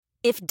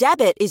If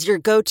debit is your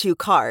go-to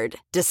card,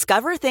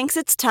 Discover thinks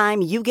it's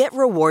time you get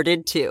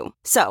rewarded too.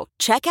 So,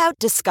 check out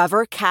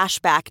Discover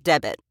Cashback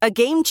Debit, a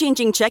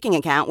game-changing checking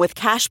account with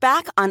cash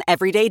back on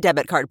everyday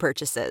debit card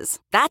purchases.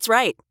 That's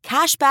right,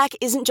 cashback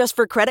isn't just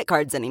for credit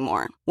cards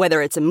anymore.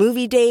 Whether it's a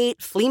movie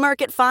date, flea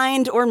market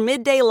find, or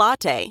midday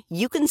latte,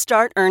 you can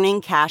start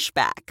earning cash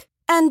back.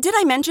 And did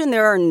I mention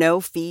there are no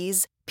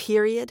fees,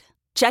 period?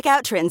 Check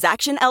out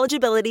transaction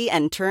eligibility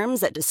and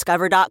terms at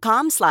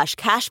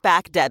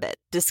discover.com/cashbackdebit.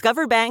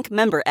 Discover Bank,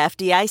 member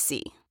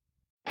FDIC.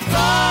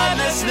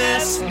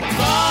 Funlessness,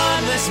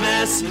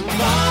 funlessness,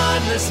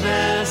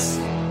 funlessness.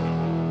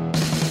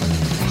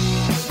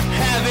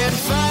 Having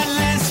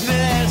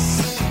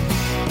funlessness,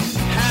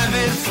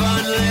 having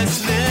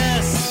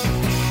funlessness,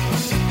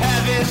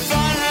 having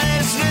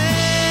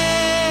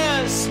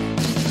funlessness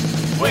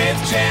with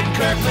Jen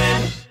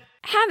Kirkman.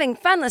 Having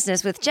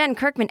Funlessness with Jen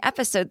Kirkman,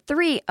 episode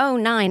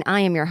 309.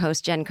 I am your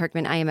host, Jen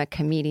Kirkman. I am a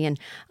comedian.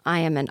 I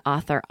am an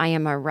author. I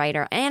am a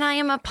writer. And I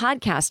am a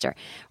podcaster.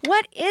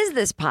 What is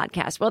this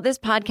podcast? Well, this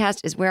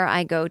podcast is where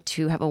I go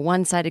to have a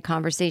one-sided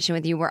conversation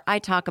with you where I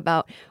talk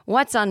about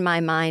what's on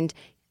my mind,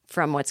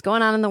 from what's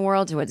going on in the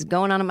world to what's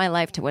going on in my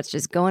life to what's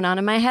just going on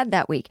in my head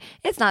that week.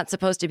 It's not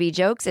supposed to be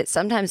jokes. It's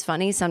sometimes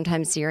funny,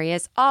 sometimes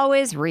serious,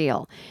 always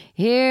real.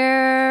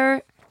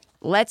 Here,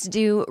 let's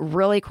do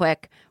really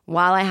quick.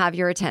 While I have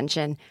your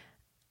attention,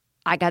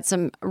 I got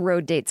some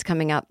road dates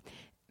coming up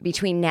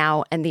between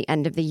now and the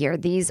end of the year.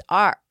 These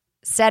are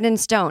set in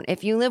stone.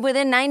 If you live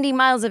within 90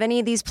 miles of any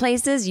of these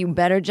places, you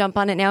better jump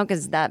on it now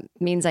because that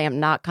means I am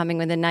not coming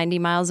within 90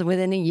 miles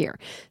within a year.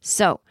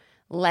 So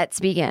let's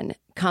begin.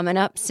 Coming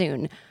up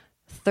soon,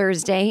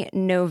 Thursday,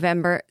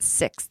 November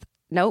 6th.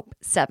 Nope,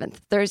 7th.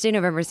 Thursday,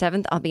 November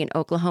 7th, I'll be in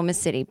Oklahoma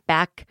City.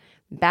 Back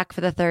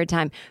for the third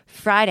time.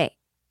 Friday,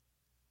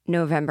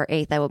 November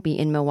 8th, I will be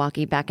in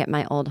Milwaukee, back at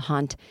my old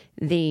haunt,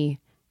 the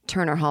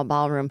Turner Hall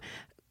Ballroom.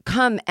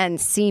 Come and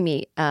see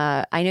me.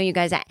 I know you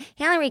guys,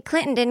 Hillary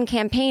Clinton didn't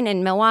campaign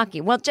in Milwaukee.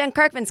 Well, Jen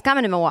Kirkman's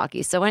coming to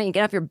Milwaukee, so why don't you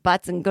get off your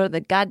butts and go to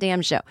the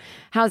goddamn show?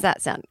 How's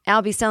that sound?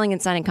 I'll be selling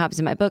and signing copies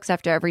of my books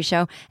after every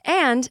show,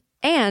 and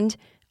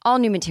all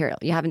new material.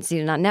 You haven't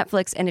seen it on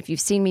Netflix, and if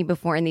you've seen me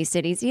before in these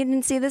cities, you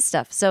didn't see this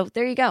stuff. So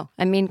there you go.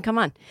 I mean, come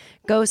on.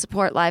 Go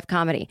support live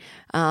comedy.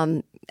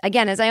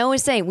 Again, as I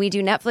always say, we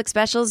do Netflix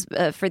specials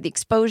for the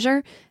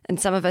exposure, and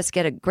some of us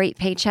get a great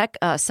paycheck.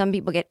 Some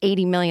people get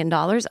 $80 million.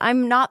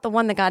 I'm not the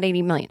one that got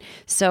 $80 million.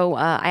 So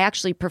I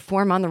actually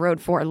perform on the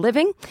road for a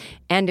living,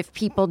 and if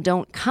people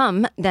don't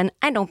come, then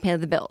I don't pay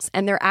the bills.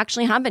 And there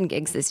actually have been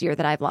gigs this year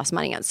that I've lost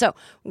money on. So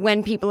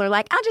when people are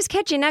like, I'll just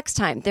catch you next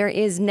time, there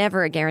is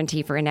never a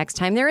guarantee for a next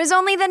time. There is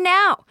only the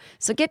now.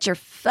 So get your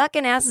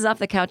fucking asses off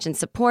the couch and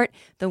support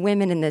the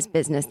women in this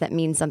business that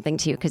means something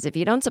to you. Because if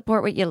you don't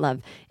support what you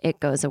love, it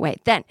goes away.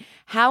 Then,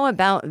 how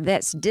about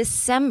this?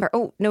 November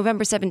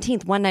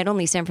 17th, one night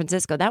only, San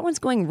Francisco. That one's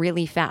going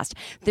really fast.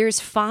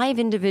 There's 5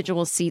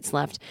 individual seats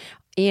left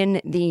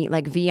in the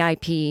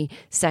VIP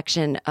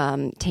section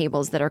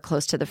tables that are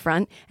close to the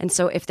front. And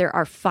so if there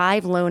are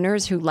 5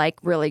 loners who like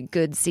really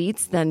good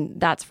seats, then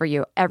that's for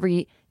you.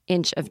 Every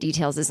inch of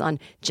details is on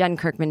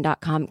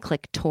jenkirkman.com.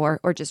 Click tour,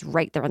 or just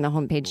right there on the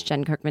homepage,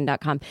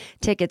 jenkirkman.com.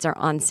 Tickets are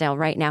on sale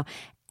right now.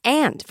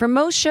 And for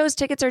most shows,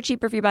 tickets are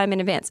cheaper if you buy them in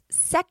advance.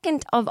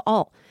 Second of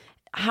all,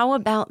 how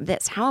about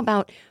this? How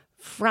about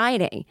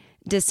Friday,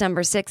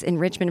 December 6th in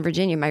Richmond,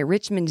 Virginia, my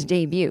Richmond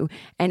debut,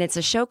 and it's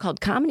a show called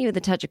Comedy with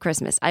a Touch of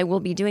Christmas. I will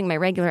be doing my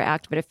regular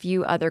act, but a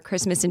few other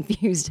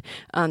Christmas-infused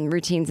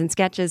routines and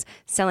sketches,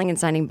 selling and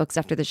signing books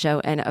after the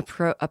show, and a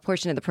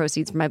portion of the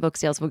proceeds from my book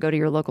sales will go to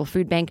your local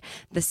food bank.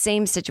 The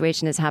same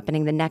situation is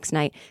happening the next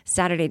night,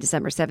 Saturday,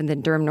 December 7th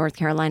in Durham, North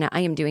Carolina. I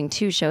am doing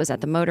 2 shows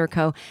at the Motor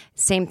Co.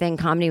 Same thing,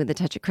 Comedy with a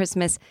Touch of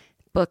Christmas.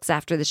 Books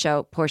after the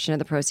show, portion of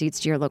the proceeds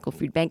to your local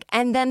food bank.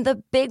 And then the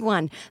big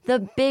one,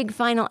 the big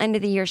final end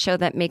of the year show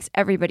that makes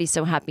everybody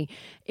so happy.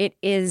 It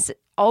is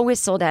always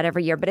sold out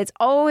every year, but it's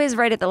always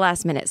right at the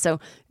last minute. So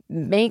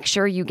make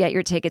sure you get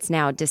your tickets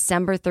now.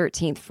 December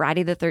 13th,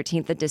 Friday the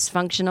 13th, the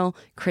Dysfunctional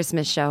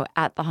Christmas Show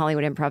at the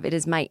Hollywood Improv. It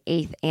is my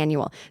 8th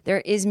annual. There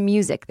is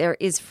music. There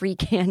is free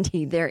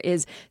candy. There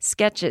is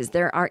sketches.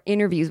 There are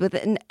interviews with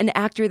an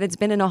actor that's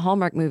been in a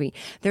Hallmark movie.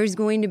 There's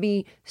going to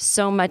be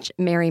so much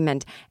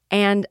merriment.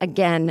 And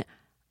again,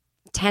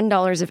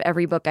 $10 of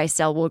every book I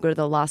sell will go to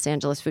the Los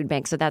Angeles Food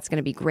Bank. So that's going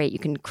to be great. You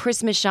can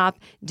Christmas shop,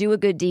 do a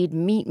good deed,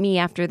 meet me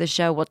after the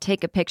show. We'll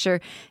take a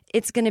picture.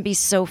 It's going to be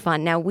so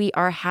fun. Now, we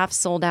are half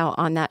sold out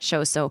on that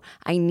show, so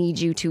I need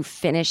you to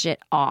finish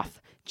it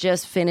off.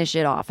 Just finish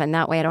it off. And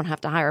that way I don't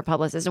have to hire a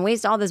publicist and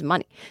waste all this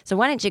money. So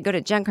why don't you go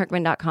to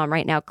jenkirkman.com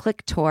right now,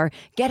 click tour,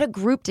 get a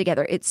group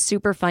together. It's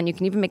super fun. You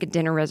can even make a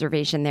dinner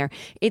reservation there.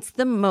 It's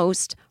the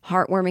most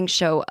heartwarming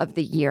show of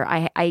the year.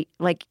 I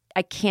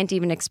can't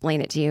even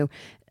explain it to you.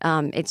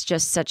 It's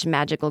just such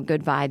magical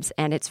good vibes,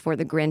 and it's for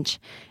the Grinch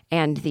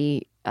and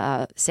the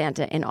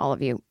Santa in all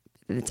of you.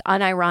 It's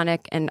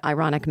unironic and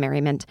ironic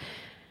merriment.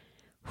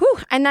 Whew,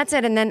 and that's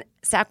it. And then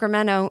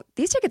Sacramento,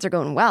 these tickets are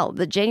going well.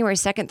 The January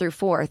 2nd through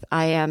 4th,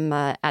 I am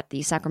at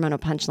the Sacramento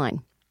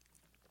Punchline.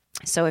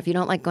 So if you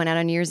don't like going out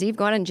on New Year's Eve,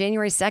 go out on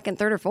January 2nd,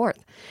 3rd, or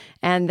 4th.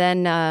 And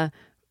then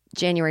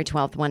January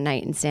 12th, one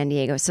night in San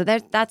Diego. So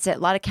that's it. A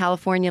lot of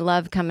California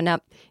love coming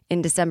up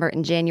in December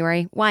and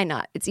January. Why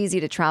not? It's easy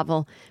to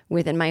travel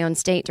within my own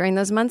state during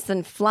those months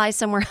than fly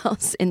somewhere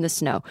else in the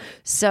snow.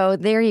 So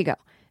there you go.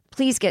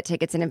 Please get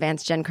tickets in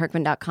advance,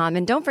 JenKirkman.com.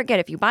 And don't forget,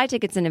 if you buy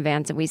tickets in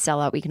advance and we sell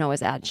out, we can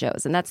always add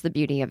shows. And that's the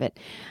beauty of it.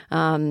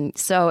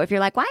 So if you're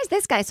like, why is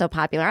this guy so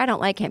popular? I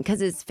don't like him. Because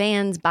his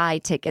fans buy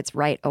tickets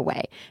right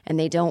away. And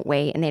they don't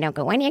wait. And they don't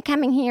go, when are you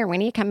coming here? When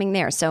are you coming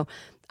there? So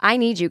I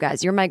need you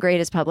guys. You're my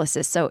greatest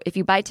publicist. So if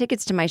you buy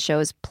tickets to my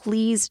shows,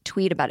 please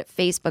tweet about it,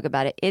 Facebook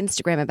about it,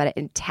 Instagram about it,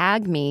 and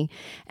tag me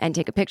and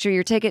take a picture of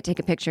your ticket, take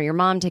a picture of your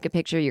mom, take a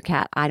picture of your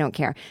cat. I don't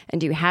care.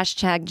 And do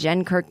hashtag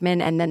Jen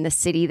Kirkman and then the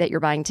city that you're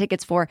buying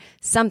tickets for,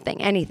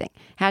 something, anything.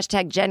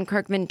 Hashtag Jen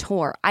Kirkman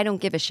Tour. I don't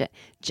give a shit.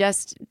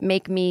 Just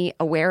make me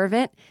aware of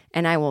it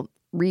and I will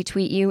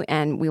retweet you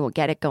and we will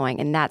get it going.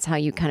 And that's how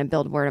you kind of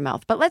build word of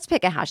mouth. But let's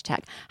pick a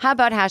hashtag. How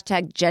about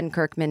hashtag Jen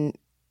Kirkman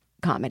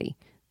Comedy?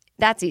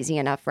 That's easy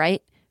enough,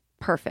 right?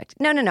 Perfect.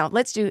 No.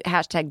 Let's do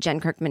hashtag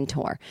Jen Kirkman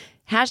Tour.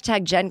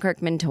 Hashtag Jen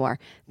Kirkman Tour.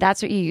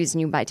 That's what you use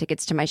when you buy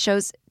tickets to my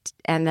shows.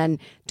 And then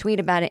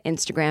tweet about it,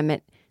 Instagram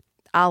it.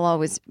 I'll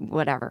always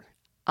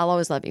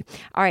love you.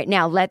 All right,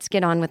 now let's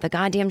get on with the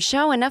goddamn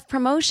show. Enough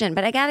promotion,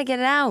 but I got to get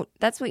it out.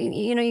 That's what,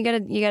 you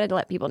got to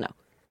let people know.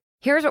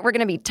 Here's what we're going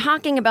to be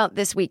talking about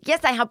this week.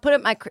 Yes, I have put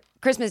up my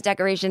Christmas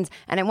decorations,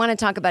 and I want to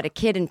talk about a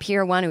kid in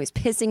Pier 1 who is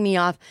pissing me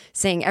off,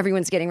 saying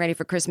everyone's getting ready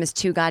for Christmas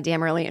too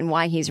goddamn early and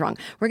why he's wrong.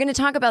 We're going to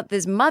talk about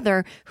this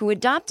mother who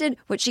adopted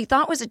what she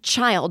thought was a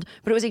child,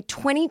 but it was a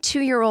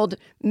 22-year-old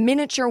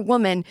miniature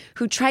woman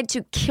who tried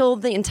to kill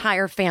the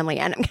entire family.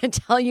 And I'm going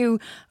to tell you,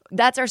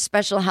 that's our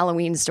special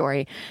Halloween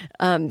story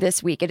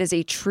this week. It is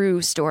a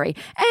true story.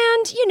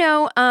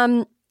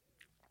 And,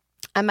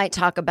 I might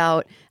talk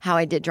about how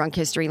I did Drunk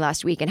History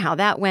last week and how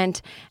that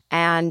went.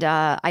 And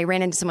I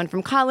ran into someone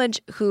from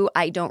college who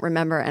I don't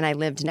remember, and I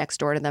lived next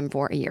door to them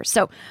for a year.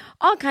 So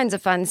all kinds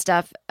of fun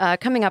stuff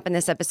coming up in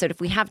this episode.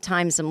 If we have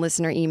time, some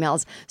listener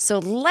emails. So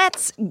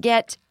let's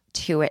get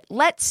to it.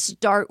 Let's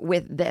start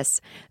with this,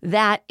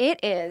 that it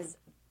is...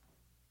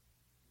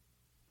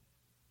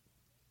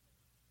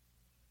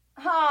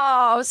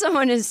 Oh,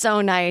 someone is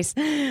so nice.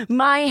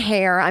 My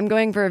hair, I'm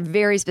going for a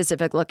very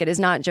specific look. It is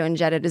not Joan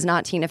Jett. It is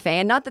not Tina Fey.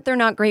 And not that they're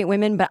not great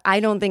women, but I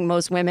don't think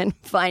most women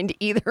find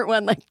either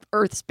one like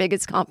Earth's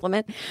biggest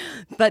compliment.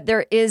 But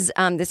there is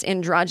this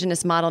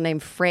androgynous model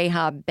named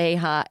Freya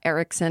Beha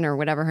Erickson or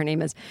whatever her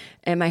name is.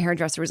 And my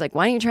hairdresser was like,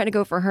 why don't you try to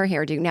go for her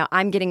hairdo? Now,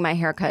 I'm getting my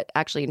hair cut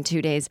actually in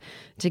 2 days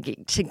to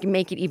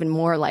make it even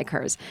more like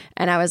hers.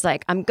 And I was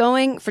like, I'm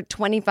going for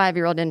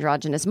 25-year-old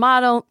androgynous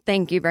model.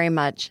 Thank you very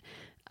much.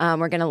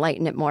 We're going to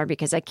lighten it more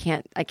because I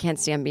can't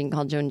stand being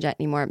called Joan Jett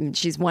anymore. I mean,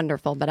 she's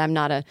wonderful, but I'm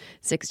not a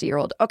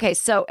 60-year-old. Okay,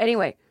 so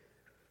anyway,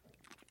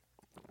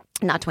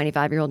 not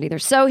 25-year-old either.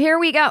 So here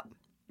we go.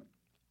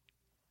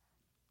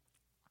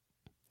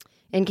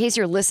 In case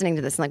you're listening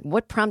to this, like,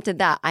 what prompted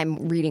that?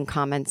 I'm reading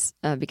comments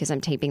because I'm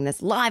taping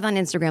this live on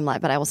Instagram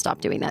Live, but I will stop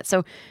doing that.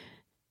 So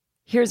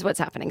here's what's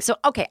happening. So,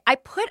 okay, I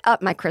put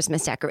up my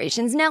Christmas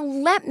decorations. Now,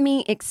 let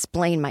me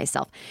explain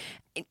myself.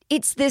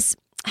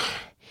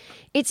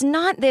 It's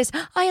not this,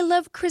 I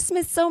love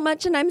Christmas so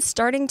much and I'm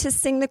starting to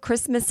sing the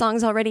Christmas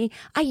songs already.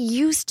 I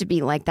used to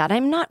be like that.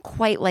 I'm not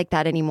quite like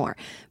that anymore.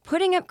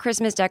 Putting up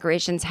Christmas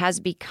decorations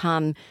has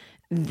become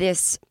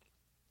this,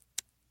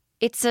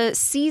 it's a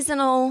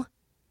seasonal,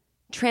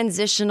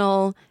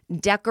 transitional,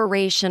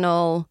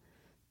 decorational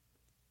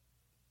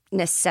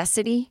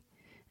necessity,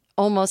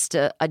 almost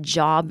a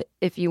job,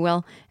 if you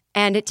will.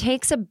 And it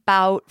takes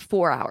about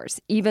 4 hours,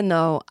 even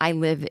though I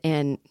live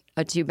in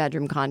a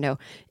 2-bedroom condo.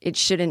 It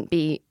shouldn't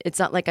be, it's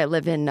not like I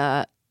live in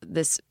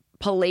this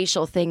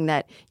palatial thing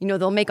that,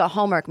 they'll make a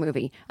Hallmark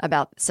movie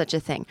about such a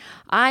thing.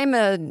 I'm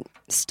a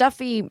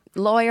stuffy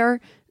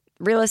lawyer,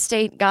 real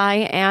estate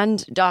guy,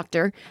 and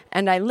doctor,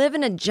 and I live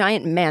in a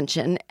giant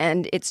mansion,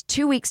 and it's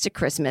 2 weeks to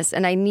Christmas,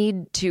 and I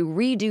need to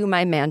redo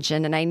my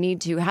mansion, and I need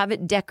to have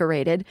it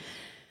decorated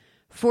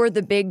for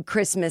the big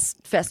Christmas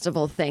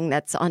festival thing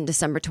that's on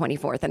December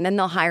 24th. And then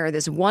they'll hire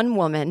this one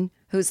woman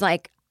who's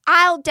like,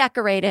 I'll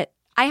decorate it.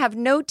 I have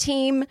no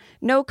team,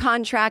 no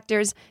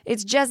contractors.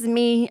 It's just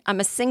me. I'm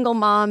a single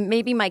mom.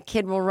 Maybe my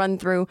kid will run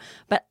through,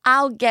 but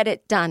I'll get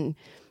it done.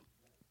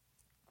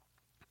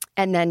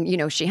 And then,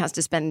 she has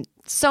to spend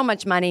so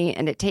much money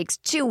and it takes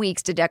 2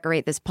 weeks to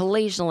decorate this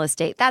palatial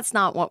estate. That's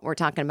not what we're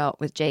talking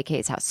about with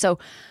JK's house. So,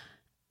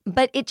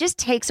 but it just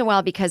takes a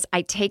while because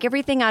I take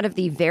everything out of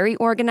the very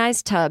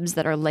organized tubs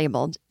that are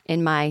labeled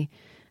in my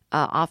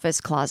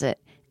office closet.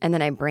 And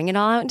then I bring it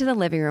all out into the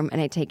living room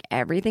and I take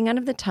everything out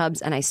of the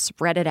tubs and I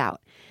spread it out.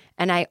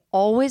 And I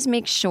always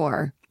make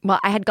sure,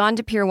 I had gone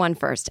to Pier 1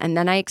 first and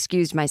then I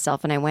excused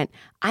myself and I went,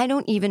 I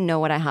don't even know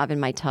what I have in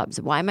my tubs.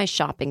 Why am I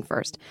shopping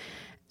first?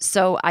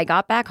 So I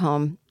got back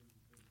home.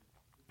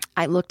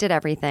 I looked at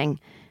everything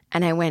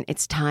and I went,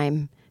 it's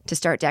time to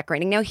start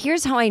decorating. Now,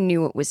 here's how I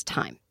knew it was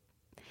time.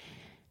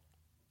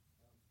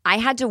 I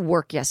had to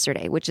work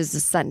yesterday, which is a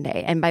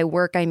Sunday. And by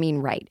work, I mean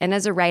write. And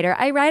as a writer,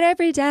 I write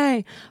every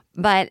day.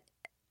 But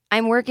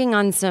I'm working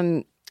on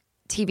some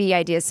TV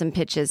ideas, some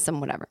pitches, some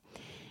whatever.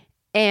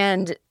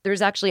 And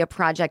there's actually a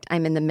project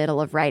I'm in the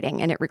middle of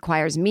writing, and it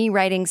requires me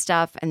writing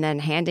stuff and then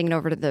handing it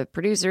over to the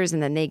producers,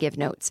 and then they give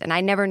notes. And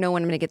I never know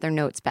when I'm going to get their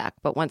notes back.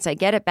 But once I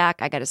get it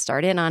back, I got to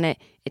start in on it.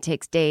 It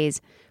takes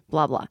days,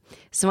 blah, blah.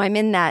 So I'm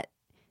in that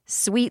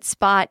sweet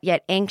spot,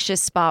 yet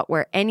anxious spot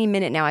where any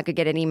minute now I could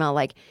get an email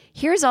like,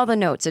 here's all the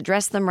notes,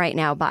 address them right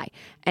now, bye.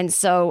 And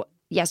so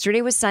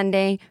yesterday was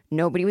Sunday.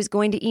 Nobody was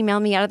going to email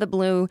me out of the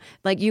blue.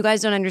 Like, you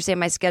guys don't understand,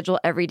 my schedule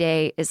every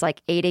day is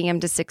like 8 a.m.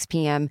 to 6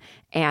 p.m.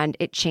 and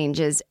it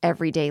changes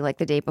every day like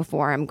the day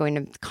before. I'm going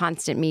to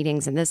constant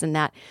meetings and this and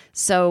that.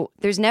 So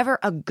there's never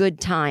a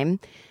good time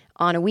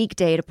on a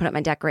weekday to put up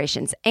my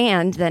decorations.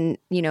 And then,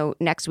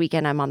 next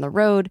weekend I'm on the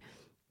road.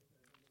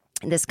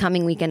 This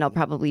coming weekend I'll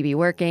probably be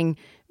working,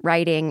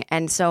 writing.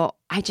 And so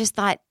I just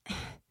thought,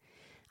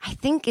 I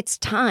think it's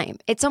time.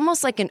 It's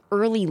almost like an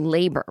early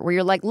labor where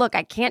you're like, look,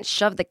 I can't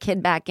shove the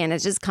kid back in.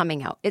 It's just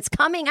coming out. It's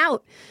coming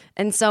out.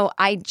 And so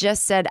I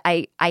just said,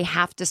 I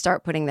have to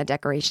start putting the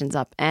decorations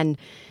up. And,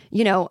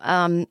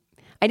 I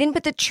didn't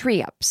put the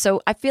tree up.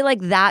 So I feel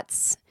like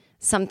that's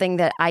something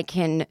that I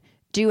can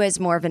do as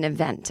more of an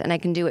event, and I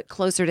can do it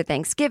closer to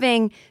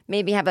Thanksgiving,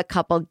 maybe have a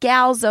couple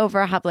gals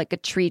over, have like a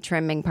tree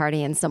trimming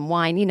party and some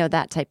wine,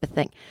 that type of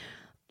thing.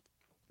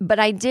 But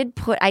I did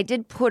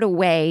put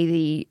away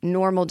the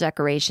normal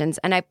decorations,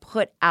 and I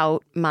put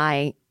out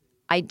I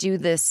do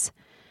this,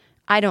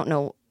 I don't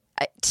know,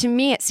 to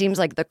me it seems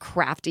like the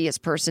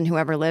craftiest person who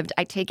ever lived.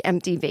 I take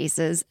empty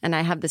vases and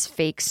I have this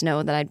fake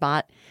snow that I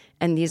bought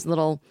and these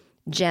little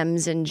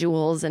gems and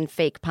jewels and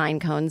fake pine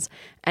cones,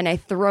 and I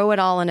throw it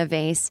all in a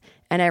vase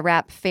and I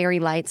wrap fairy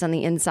lights on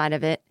the inside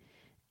of it.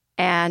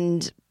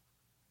 And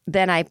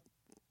then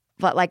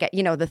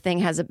the thing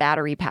has a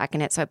battery pack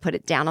in it. So I put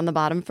it down on the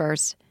bottom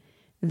first.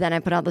 Then I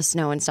put all the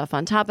snow and stuff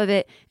on top of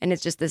it. And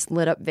it's just this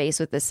lit up vase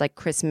with this like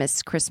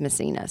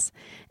Christmassiness.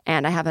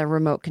 And I have a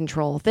remote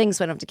control thing,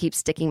 so I don't have to keep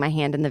sticking my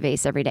hand in the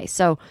vase every day.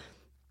 So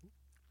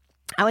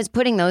I was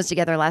putting those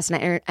together last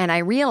night, and I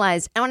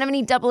realized I don't have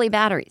any AA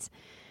batteries.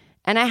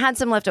 And I had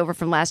some left over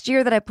from last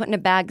year that I put in a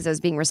bag because I was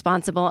being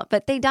responsible,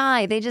 but they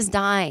die. They just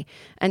die.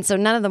 And so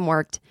none of them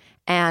worked.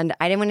 And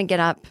I didn't want to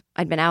get up.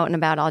 I'd been out and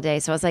about all day.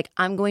 So I was like,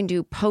 I'm going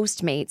to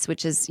Postmates,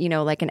 which is,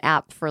 like an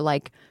app for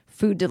like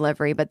food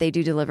delivery, but they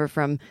do deliver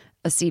from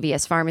a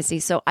CVS pharmacy.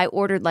 So I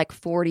ordered like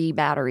 40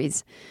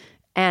 batteries.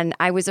 And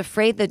I was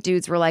afraid the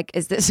dudes were like,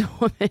 is this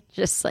woman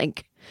just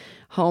like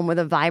home with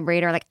a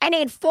vibrator? Like, I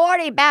need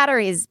 40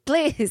 batteries,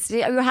 please.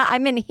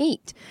 I'm in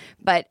heat.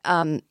 But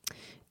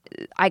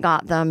I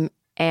got them,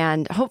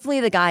 and hopefully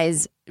the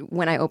guys,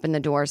 when I opened the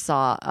door,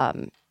 saw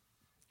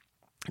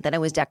that I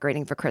was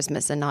decorating for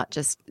Christmas and not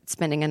just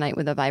spending a night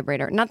with a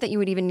vibrator. Not that you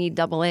would even need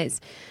AA's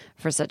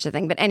for such a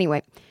thing. But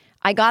anyway,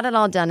 I got it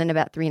all done in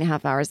about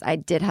 3.5 hours. I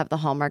did have the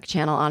Hallmark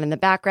Channel on in the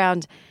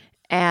background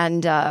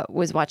and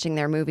was watching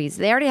their movies.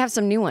 They already have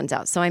some new ones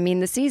out. So,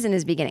 the season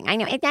is beginning. I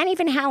know, it's not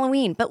even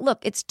Halloween. But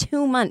look, it's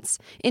 2 months.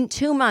 In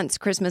 2 months,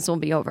 Christmas will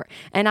be over.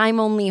 And I'm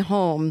only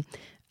home...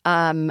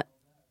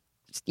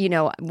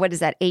 what is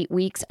that, 8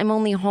 weeks? I'm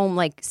only home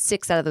like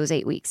 6 out of those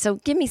 8 weeks. So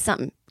give me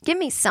something. Give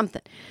me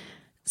something.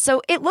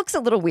 So it looks a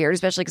little weird,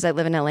 especially because I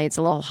live in LA. It's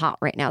a little hot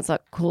right now. It's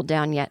not cooled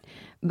down yet.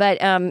 But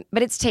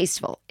it's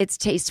tasteful. It's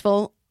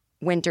tasteful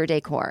winter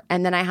decor.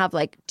 And then I have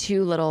like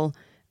 2 little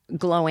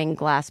glowing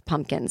glass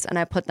pumpkins, and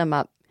I put them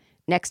up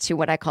next to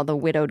what I call the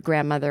widowed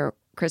grandmother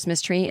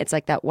Christmas tree. It's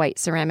like that white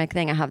ceramic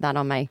thing. I have that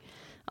on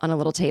a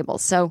little table.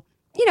 So,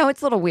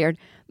 it's a little weird,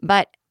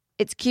 but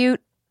it's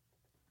cute.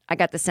 I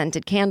got the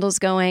scented candles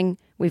going.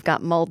 We've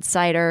got mulled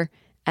cider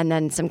and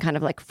then some kind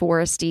of like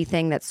foresty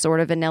thing that's sort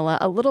of vanilla,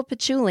 a little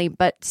patchouli,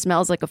 but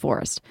smells like a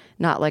forest,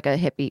 not like a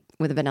hippie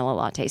with a vanilla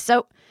latte.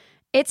 So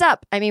it's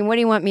up. What do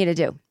you want me to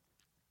do?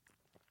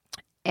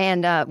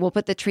 And we'll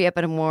put the tree up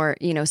at a more,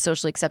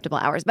 socially acceptable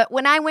hours. But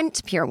when I went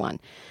to Pier 1,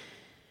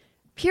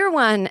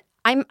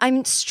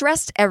 I'm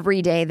stressed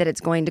every day that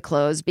it's going to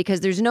close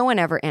because there's no one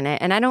ever in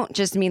it. And I don't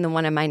just mean the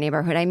one in my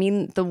neighborhood. I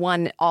mean the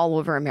one all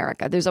over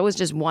America. There's always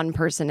just one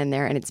person in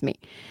there, and it's me.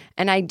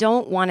 And I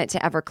don't want it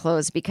to ever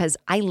close because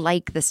I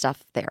like the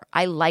stuff there.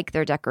 I like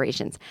their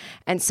decorations.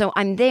 And so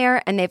I'm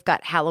there, and they've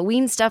got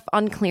Halloween stuff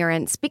on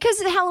clearance because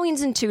the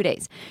Halloween's in 2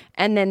 days.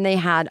 And then they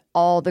had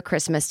all the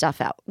Christmas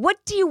stuff out. What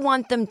do you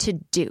want them to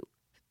do?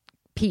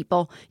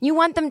 People, you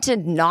want them to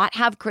not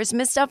have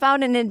Christmas stuff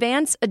out in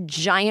advance? A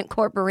giant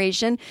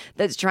corporation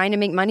that's trying to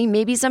make money.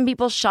 Maybe some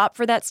people shop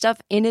for that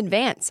stuff in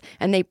advance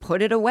and they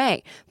put it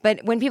away.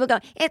 But when people go,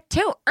 it's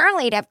too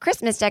early to have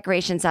Christmas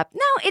decorations up.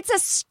 No, it's a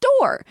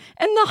store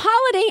and the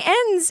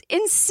holiday ends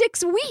in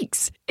 6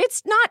 weeks.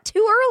 It's not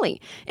too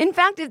early. In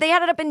fact, if they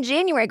had it up in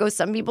January, I go,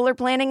 some people are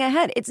planning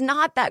ahead. It's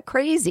not that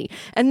crazy.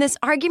 And this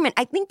argument,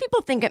 I think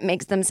people think it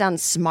makes them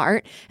sound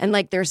smart and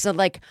like they're so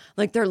like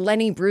they're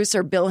Lenny Bruce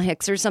or Bill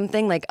Hicks or something.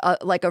 thing,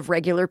 like of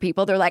regular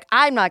people. They're like,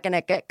 I'm not going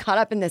to get caught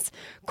up in this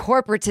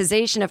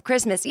corporatization of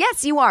Christmas.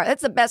 Yes, you are.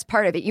 That's the best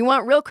part of it. You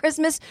want real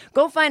Christmas?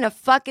 Go find a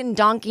fucking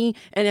donkey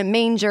and a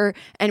manger.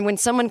 And when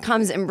someone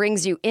comes and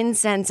brings you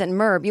incense and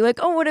myrrh, be like,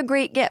 oh, what a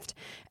great gift.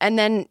 And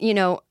then,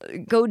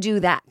 go do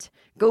that.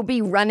 Go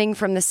be running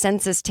from the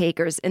census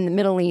takers in the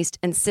Middle East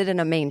and sit in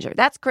a manger.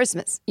 That's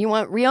Christmas. You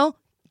want real?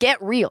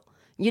 Get real.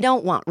 You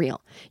don't want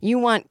real. You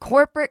want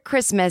corporate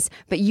Christmas,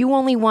 but you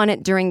only want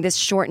it during this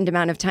shortened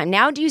amount of time.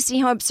 Now, do you see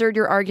how absurd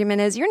your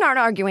argument is? You're not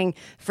arguing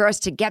for us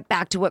to get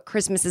back to what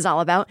Christmas is all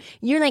about.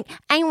 You're like,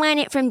 I want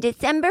it from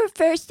December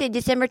 1st to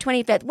December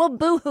 25th. Well,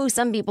 boo-hoo,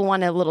 some people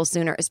want it a little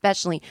sooner,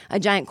 especially a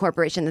giant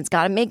corporation that's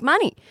got to make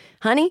money,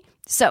 honey.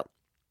 So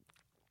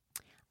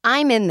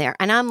I'm in there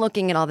and I'm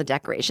looking at all the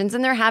decorations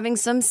and they're having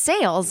some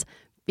sales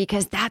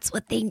because that's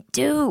what they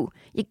do.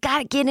 You got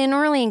to get in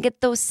early and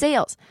get those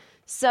sales.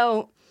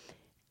 So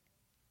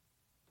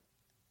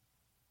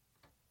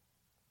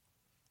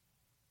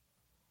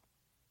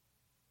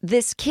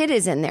this kid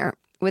is in there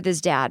with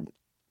his dad.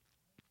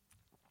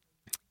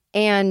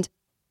 And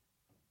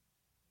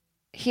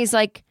he's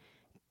like,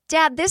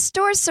 Dad, this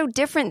store is so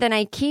different than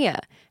IKEA.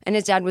 And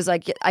his dad was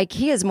like,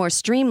 IKEA is more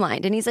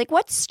streamlined. And he's like,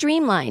 what's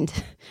streamlined?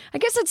 I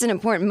guess that's an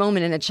important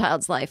moment in a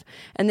child's life.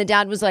 And the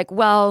dad was like,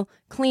 well,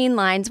 clean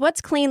lines.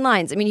 What's clean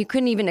lines? I mean, you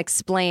couldn't even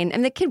explain.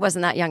 And the kid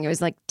wasn't that young. It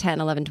was like 10,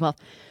 11, 12.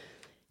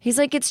 He's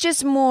like, it's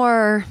just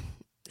more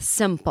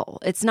simple.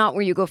 It's not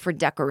where you go for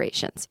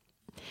decorations.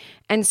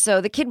 And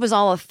so the kid was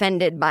all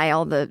offended by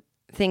all the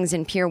things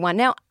in Pier 1.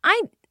 Now,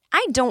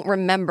 I don't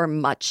remember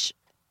much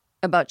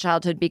about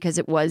childhood because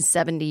it was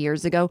 70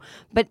 years ago,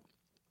 but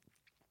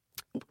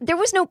there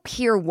was no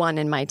Pier 1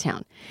 in my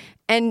town.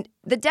 And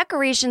the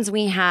decorations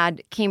we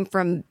had came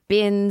from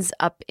bins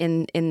up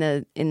in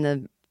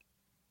the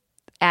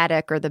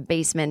attic or the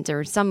basement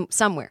or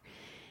somewhere.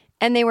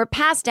 And they were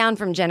passed down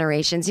from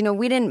generations.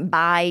 We didn't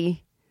buy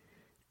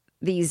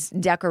these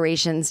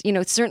decorations.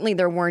 Certainly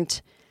there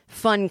weren't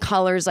fun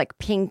colors like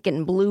pink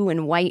and blue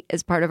and white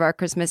as part of our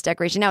Christmas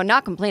decoration. Now,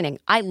 not complaining.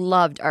 I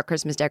loved our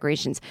Christmas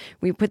decorations.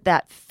 We put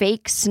that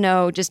fake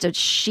snow, just a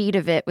sheet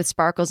of it with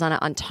sparkles on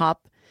it on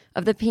top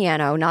of the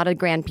piano, not a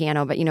grand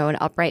piano, but, an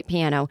upright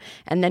piano.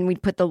 And then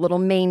we'd put the little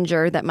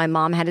manger that my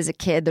mom had as a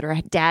kid that her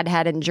dad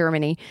had in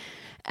Germany.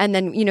 And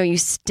then, you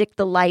stick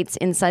the lights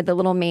inside the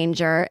little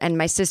manger. And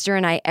my sister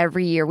and I,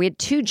 every year, we had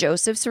two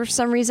Josephs for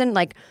some reason.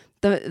 Like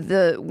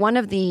the one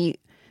of the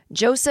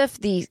Joseph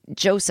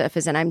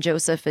as in I'm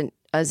Joseph and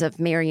as of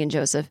Mary and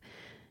Joseph,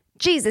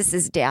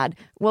 Jesus' dad.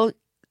 Well,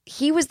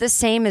 he was the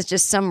same as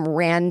just some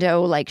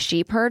rando like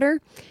sheep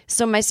herder.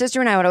 So my sister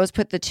and I would always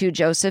put the two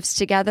Josephs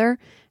together,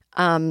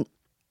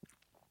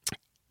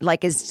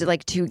 like as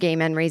like two gay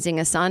men raising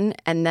a son,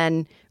 and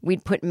then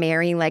we'd put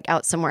Mary like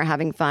out somewhere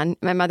having fun.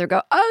 My mother would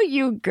go, "Oh,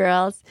 you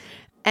girls,"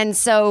 and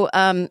so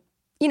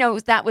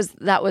that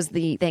was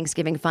the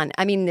Thanksgiving fun.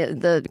 I mean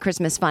the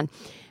Christmas fun.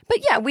 But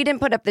yeah, we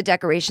didn't put up the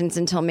decorations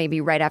until maybe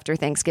right after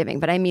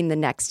Thanksgiving, but I mean the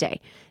next day.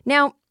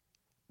 Now,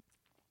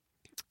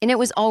 and it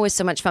was always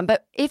so much fun.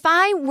 But if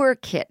I were a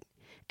kid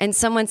and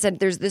someone said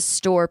there's this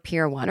store,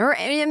 Pier 1, or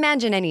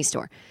imagine any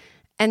store,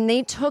 and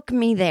they took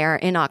me there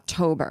in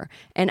October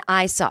and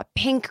I saw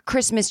pink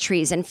Christmas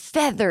trees and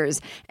feathers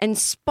and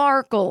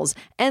sparkles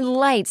and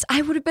lights,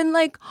 I would have been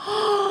like,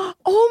 oh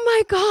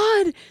my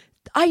God.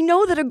 I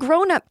know that a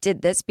grown-up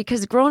did this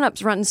because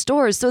grown-ups run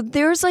stores. So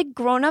there's like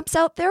grown-ups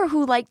out there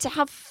who like to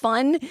have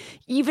fun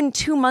even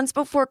 2 months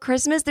before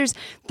Christmas.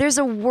 There's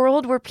a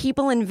world where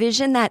people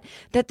envision that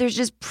there's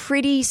just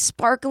pretty,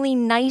 sparkly,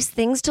 nice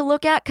things to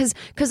look at.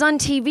 Because on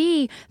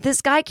TV,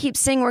 this guy keeps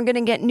saying we're going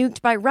to get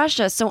nuked by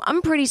Russia. So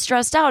I'm pretty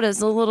stressed out as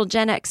a little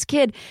Gen X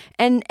kid.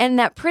 And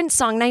that Prince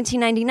song,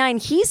 1999,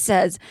 he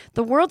says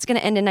the world's going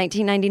to end in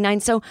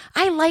 1999. So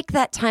I like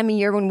that time of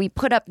year when we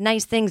put up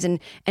nice things and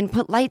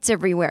put lights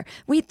everywhere.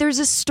 Wait, there's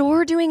a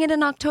store doing it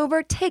in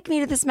October? Take me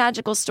to this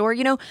magical store.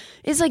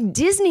 It's like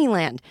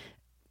Disneyland.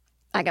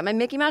 I got my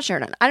Mickey Mouse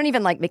shirt on. I don't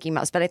even like Mickey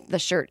Mouse, but the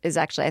shirt is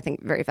actually, I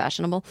think, very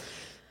fashionable.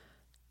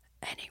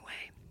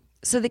 Anyway,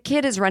 so the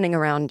kid is running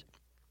around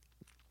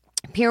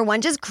Pier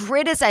 1 just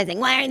criticizing,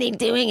 why are they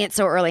doing it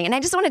so early? And I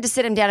just wanted to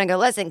sit him down and go,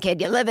 listen,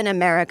 kid, you live in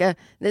America.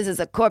 This is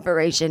a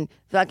corporation.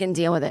 Fucking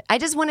deal with it. I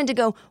just wanted to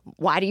go,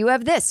 why do you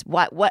have this?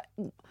 What?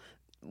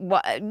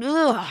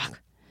 Ugh.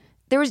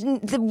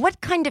 What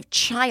kind of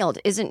child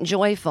isn't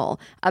joyful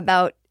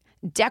about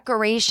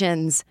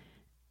decorations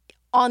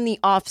on the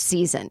off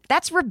season?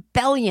 That's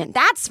rebellion.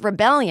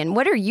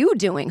 What are you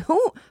doing?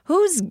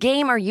 Whose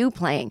game are you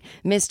playing,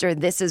 Mr.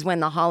 This is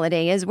when the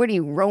holiday is? What are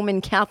you, Roman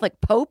Catholic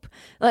Pope?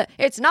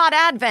 It's not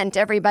Advent,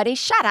 everybody.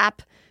 Shut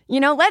up.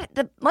 Let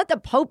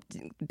the Pope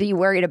be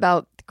worried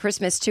about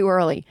Christmas too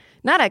early.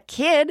 Not a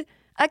kid.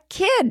 A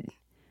kid.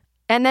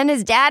 And then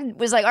his dad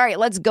was like, all right,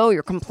 let's go.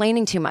 You're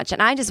complaining too much.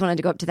 And I just wanted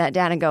to go up to that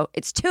dad and go,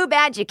 it's too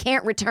bad you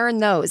can't return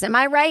those. Am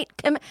I right?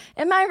 Am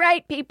I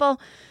right,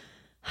 people?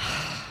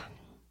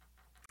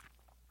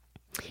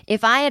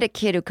 If I had a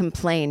kid who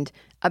complained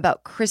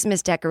about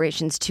Christmas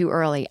decorations too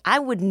early, I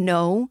would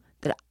know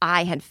that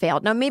I had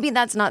failed. Now, maybe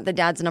that's not the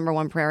dad's number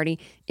one priority.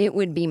 It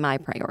would be my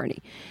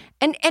priority.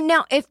 And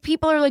now if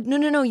people are like,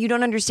 no, you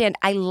don't understand.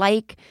 I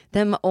like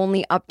them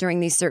only up during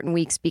these certain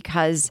weeks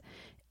because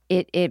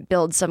it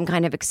builds some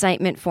kind of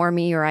excitement for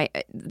me, or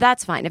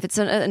that's fine. If it's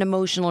an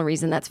emotional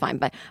reason, that's fine.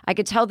 But I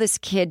could tell this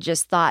kid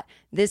just thought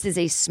this is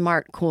a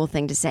smart, cool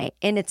thing to say.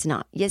 And it's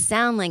not. You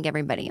sound like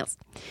everybody else.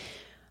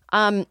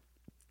 I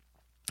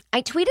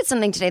tweeted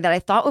something today that I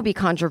thought would be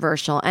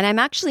controversial, and I'm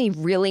actually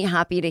really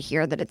happy to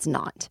hear that it's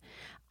not.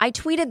 I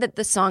tweeted that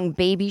the song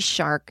Baby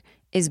Shark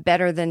is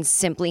better than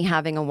simply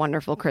having a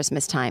wonderful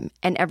Christmas time.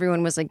 And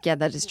everyone was like, yeah,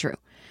 that is true.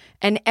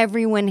 And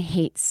everyone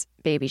hates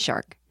Baby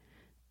Shark.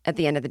 At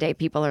the end of the day,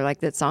 people are like,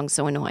 that song's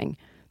so annoying.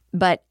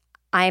 But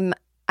I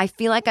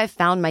feel like I've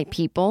found my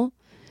people,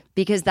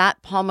 because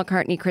that Paul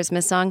McCartney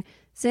Christmas song,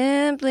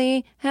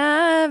 simply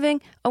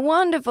having a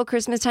wonderful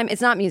Christmas time,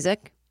 it's not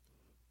music.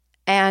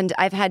 And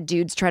I've had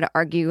dudes try to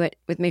argue it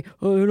with me.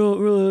 I don't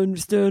really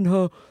understand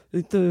how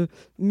the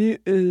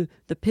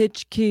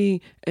pitch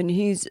key, and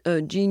he's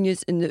a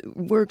genius and it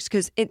works,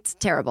 because it's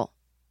terrible.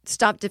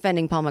 Stop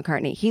defending Paul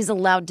McCartney. He's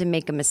allowed to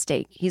make a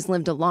mistake. He's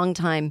lived a long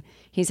time.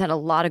 He's had a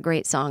lot of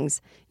great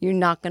songs. You're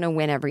not going to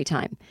win every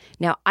time.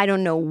 Now, I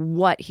don't know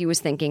what he was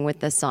thinking with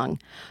this song.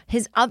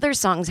 His other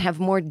songs have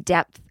more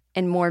depth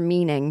and more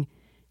meaning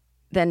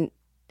than,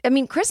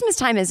 Christmas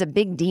time is a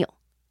big deal,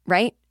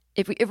 right?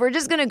 If we're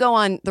just going to go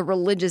on the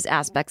religious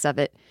aspects of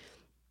it,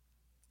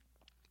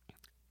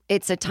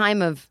 it's a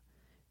time of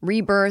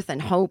rebirth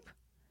and hope.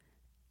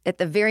 At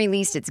the very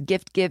least, it's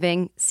gift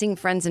giving, seeing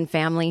friends and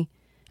family.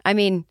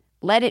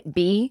 Let It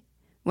Be.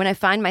 When I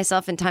find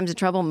myself in times of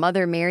trouble,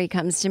 Mother Mary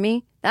comes to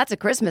me. That's a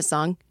Christmas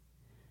song.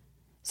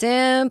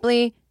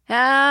 Simply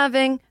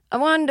having a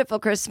wonderful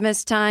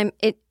Christmas time.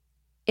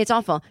 It's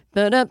awful.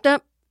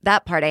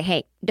 That part I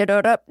hate.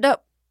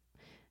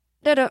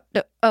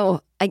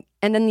 Oh,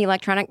 and then the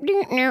electronic.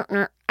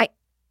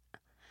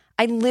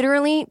 I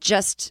literally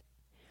just,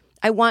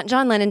 I want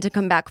John Lennon to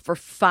come back for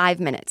 5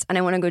 minutes, and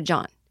I want to go,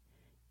 John,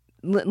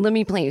 let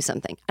me play you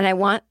something. And I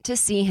want to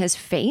see his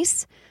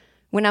face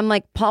when I'm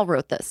like, Paul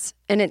wrote this,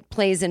 and it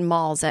plays in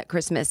malls at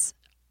Christmas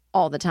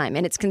all the time.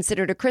 And it's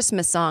considered a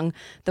Christmas song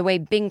the way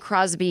Bing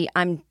Crosby,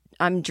 I'm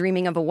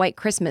Dreaming of a White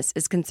Christmas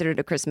is considered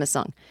a Christmas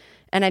song.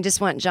 And I just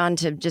want John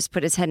to just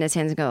put his head in his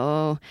hands and go,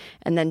 oh,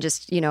 and then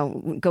just,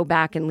 go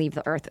back and leave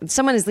the earth.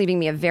 Someone is leaving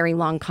me a very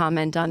long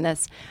comment on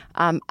this.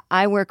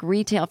 I work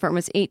retail for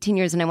almost 18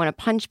 years, and I want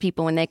to punch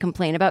people when they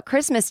complain about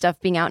Christmas stuff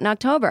being out in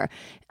October.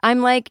 I'm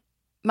like,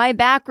 my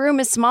back room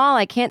is small.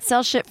 I can't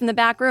sell shit from the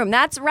back room.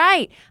 That's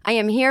right. I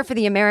am here for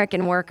the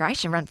American worker. I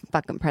should run for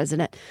fucking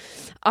president.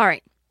 All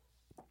right.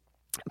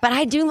 But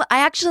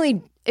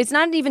it's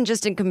not even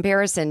just in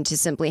comparison to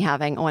simply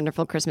having a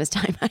wonderful Christmas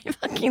time. I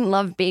fucking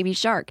love Baby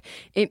Shark.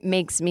 It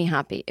makes me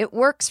happy. It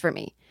works for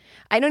me.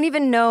 I don't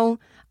even know.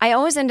 I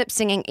always end up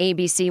singing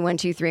ABC 1,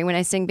 2, 3 when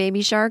I sing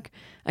Baby Shark.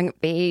 I go,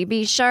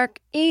 Baby Shark,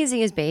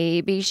 easy as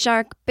Baby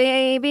Shark,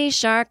 Baby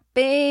Shark,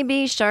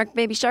 Baby Shark,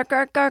 Baby Shark,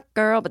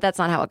 girl. But that's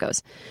not how it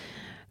goes.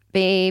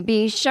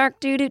 Baby Shark,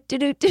 do.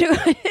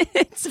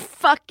 It's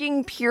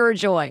fucking pure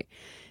joy.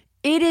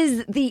 It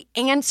is the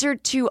answer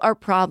to our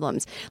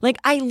problems. Like,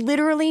 I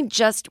literally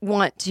just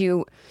want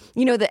to,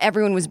 that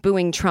everyone was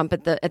booing Trump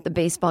at the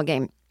baseball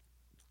game.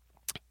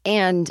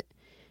 And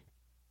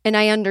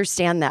I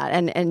understand that.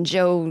 And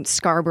Joe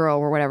Scarborough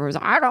or whatever was,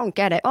 I don't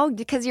get it. Oh,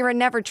 because you're a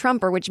never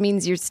Trumper, which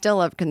means you're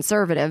still a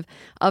conservative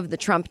of the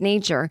Trump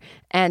nature.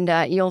 And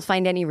you'll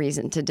find any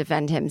reason to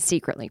defend him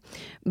secretly.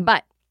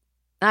 But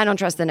I don't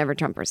trust the never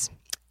Trumpers.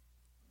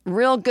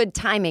 Real good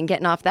timing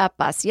getting off that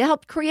bus. You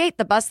helped create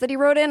the bus that he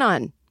rode in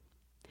on.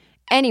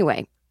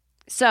 Anyway,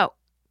 so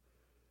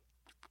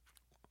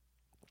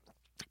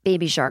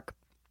Baby Shark.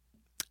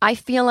 I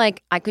feel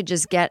like I could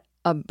just get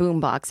a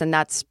boombox, and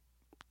that's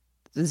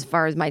as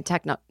far as my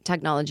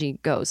technology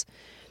goes.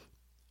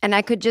 And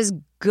I could just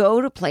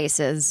go to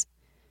places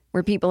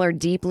where people are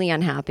deeply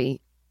unhappy.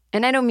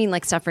 And I don't mean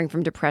like suffering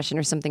from depression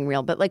or something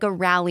real, but like a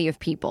rally of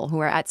people who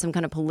are at some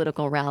kind of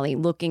political rally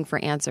looking for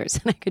answers.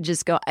 And I could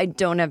just go, I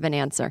don't have an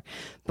answer,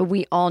 but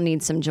we all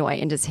need some joy,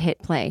 and just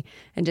hit play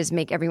and just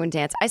make everyone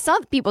dance. I saw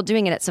people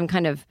doing it at some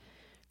kind of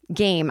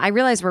game. I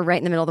realize we're right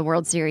in the middle of the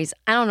World Series.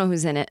 I don't know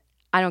who's in it.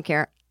 I don't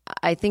care.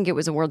 I think it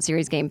was a World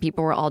Series game.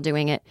 People were all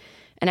doing it.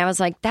 And I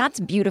was like, that's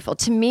beautiful.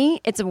 To me,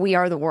 it's a We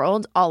Are the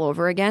World all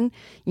over again.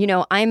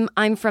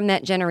 I'm from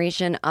that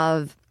generation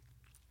of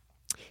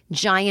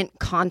giant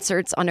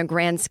concerts on a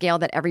grand scale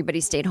that everybody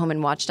stayed home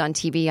and watched on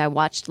TV. I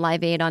watched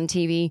Live Aid on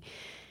TV,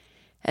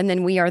 and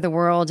then We Are the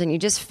World, and you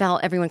just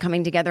felt everyone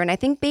coming together. And I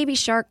think Baby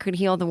Shark could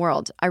heal the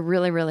world. I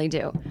really, really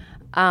do.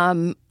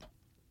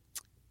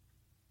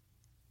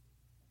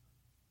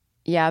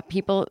 Yeah,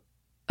 people.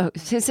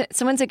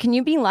 someone said, can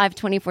you be live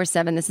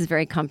 24/7? This is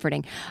very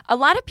comforting. A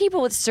lot of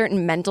people with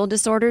certain mental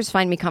disorders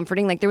find me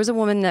comforting. Like there was a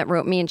woman that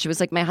wrote me and she was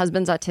like, my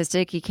husband's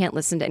autistic. He can't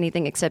listen to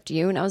anything except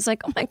you. And I was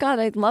like, oh my God,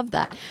 I love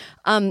that.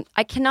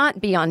 I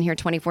cannot be on here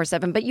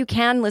 24/7, but you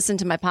can listen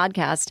to my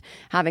podcast,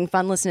 Having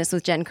Funlessness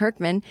with Jen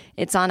Kirkman.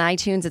 It's on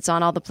iTunes. It's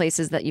on all the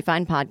places that you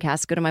find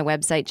podcasts. Go to my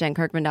website,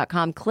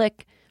 jenkirkman.com,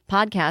 click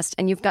podcast,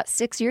 and you've got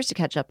 6 years to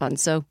catch up on.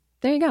 So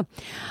there you go.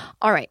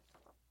 All right.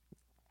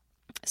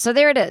 So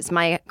there it is.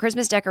 My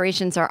Christmas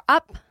decorations are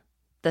up.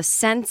 The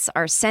scents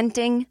are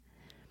scenting.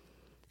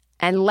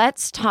 And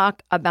let's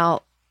talk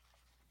about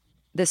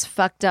this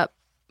fucked up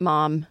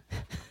mom.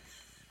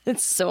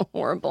 It's so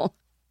horrible.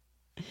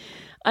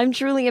 I'm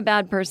truly a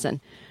bad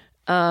person.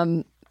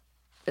 But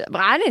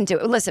I didn't do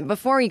it. Listen,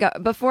 before we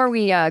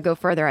go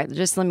further,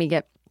 just let me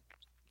get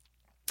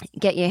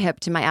you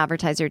hip to my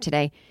advertiser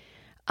today.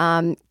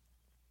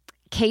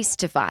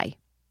 Casetify.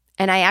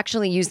 And I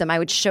actually use them. I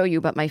would show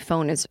you, but my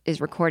phone is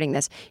recording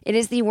this. It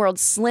is the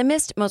world's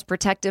slimmest, most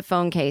protective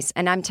phone case.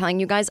 And I'm telling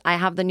you guys, I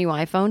have the new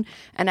iPhone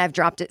and I've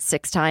dropped it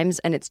 6 times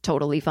and it's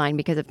totally fine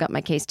because I've got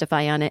my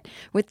Casetify on it.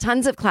 With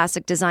tons of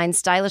classic designs,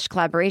 stylish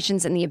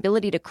collaborations, and the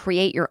ability to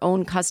create your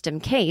own custom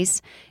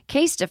case,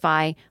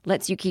 Casetify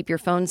lets you keep your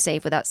phone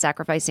safe without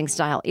sacrificing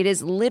style. It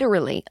is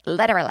literally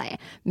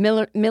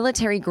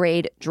military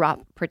grade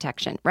drop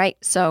protection, right?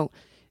 So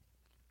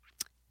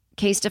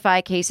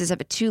Casetify cases have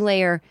a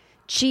 2-layer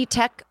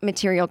Chi-Tech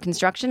material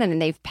construction,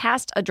 and they've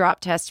passed a drop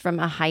test from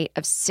a height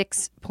of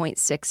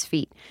 6.6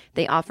 feet.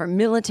 They offer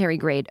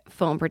military-grade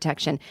foam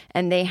protection,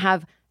 and they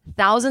have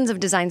thousands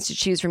of designs to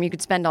choose from. You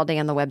could spend all day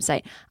on the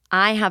website.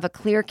 I have a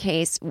clear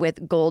case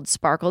with gold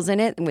sparkles in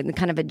it, with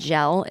kind of a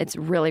gel. It's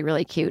really,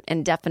 really cute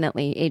and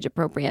definitely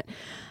age-appropriate.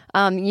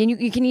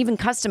 You can even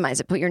customize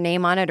it, put your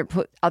name on it or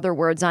put other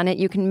words on it.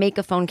 You can make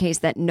a phone case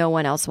that no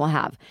one else will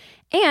have.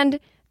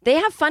 And they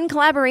have fun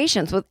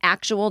collaborations with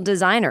actual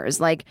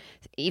designers like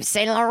Yves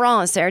Saint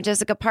Laurent, Sarah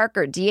Jessica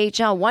Parker,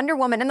 DHL, Wonder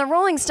Woman, and the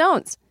Rolling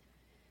Stones.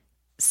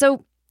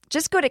 So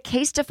just go to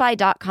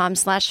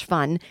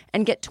casetify.com/fun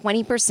and get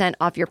 20%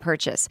 off your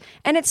purchase.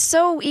 And it's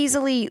so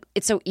nicely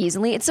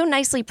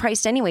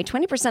priced anyway.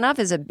 20% off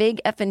is a big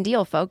effing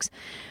deal, folks.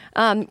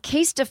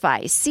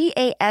 Casetify,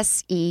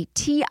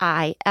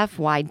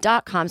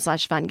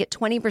 casetify.com/fun. Get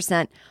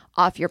 20%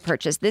 off your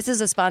purchase. This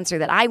is a sponsor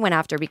that I went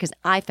after because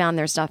I found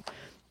their stuff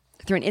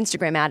through an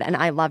Instagram ad and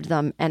I loved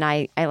them, and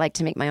I like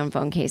to make my own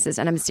phone cases,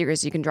 and I'm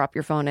serious, you can drop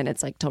your phone and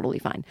it's like totally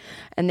fine.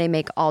 And they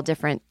make all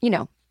different,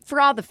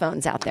 for all the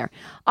phones out there.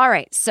 All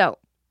right, so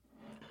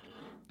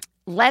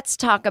let's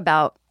talk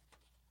about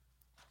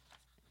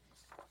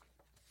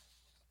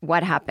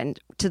what happened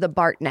to the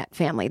Bartnett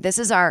family. This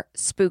is our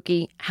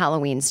spooky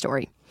Halloween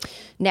story.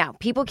 Now,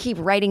 people keep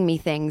writing me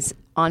things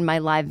on my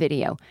live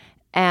video,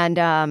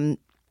 and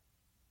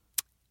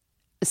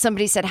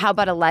somebody said, how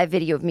about a live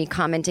video of me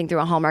commenting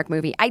through a Hallmark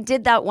movie? I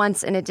did that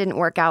once and it didn't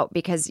work out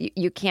because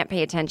you can't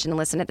pay attention and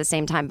listen at the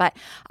same time. But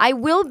I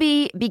will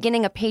be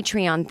beginning a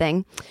Patreon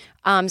thing.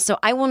 So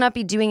I will not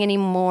be doing any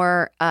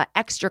more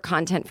extra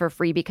content for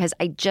free because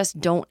I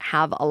just don't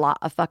have a lot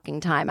of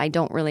fucking time. I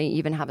don't really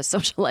even have a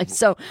social life.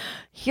 So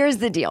here's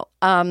the deal.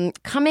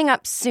 Coming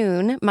up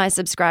soon, my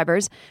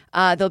subscribers,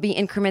 there'll be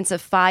increments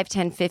of $5,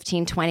 $10,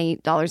 $15,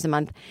 $20 a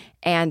month.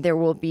 And there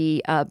will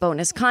be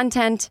bonus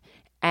content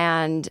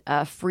and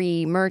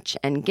free merch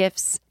and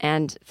gifts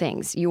and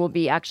things. You will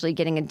be actually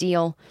getting a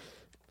deal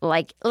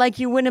like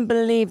you wouldn't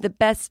believe, the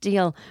best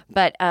deal.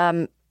 But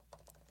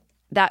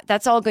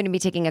that's all going to be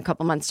taking a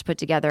couple months to put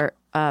together.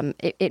 I'm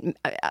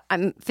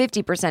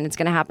 50%. It's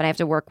going to happen. I have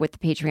to work with the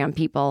Patreon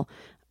people.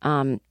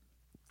 We'll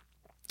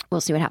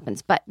see what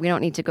happens. But we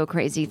don't need to go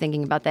crazy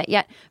thinking about that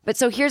yet. But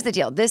so here's the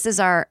deal. This is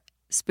our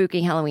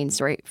spooky Halloween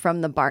story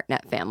from the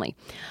Bartnett family.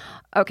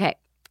 Okay,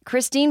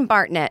 Christine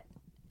Bartnett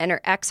and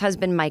her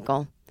ex-husband,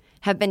 Michael,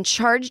 have been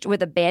charged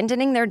with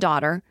abandoning their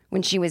daughter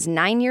when she was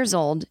 9 years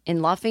old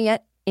in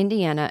Lafayette,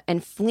 Indiana,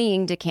 and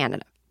fleeing to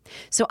Canada.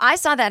 So I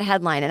saw that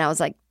headline and I was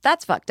like,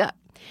 that's fucked up.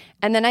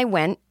 And then I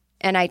went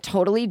and I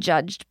totally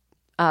judged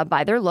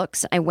by their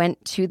looks. I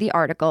went to the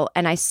article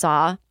and I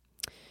saw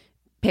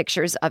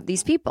pictures of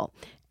these people.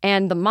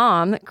 And the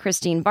mom,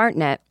 Christine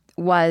Bartnett,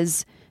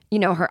 was,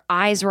 her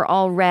eyes were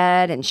all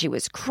red and she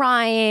was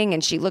crying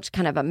and she looked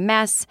kind of a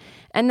mess.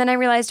 And then I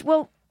realized,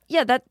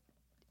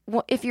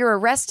 if you're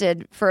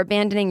arrested for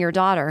abandoning your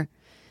daughter,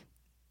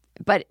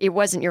 but it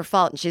wasn't your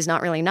fault and she's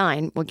not really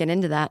 9, we'll get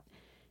into that,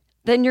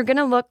 then you're going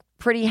to look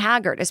pretty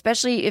haggard,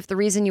 especially if the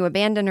reason you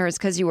abandoned her is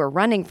because you were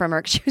running from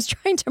her because she was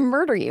trying to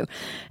murder you.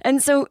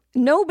 And so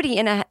nobody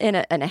in a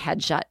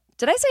headshot,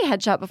 did I say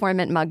headshot before I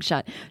meant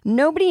mugshot?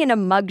 Nobody in a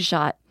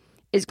mugshot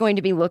is going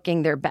to be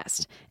looking their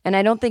best. And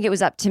I don't think it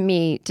was up to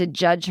me to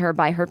judge her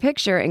by her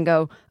picture and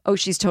go, oh,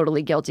 she's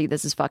totally guilty.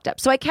 This is fucked up.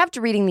 So I kept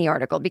reading the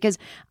article because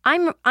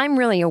I'm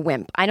really a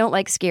wimp. I don't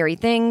like scary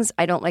things.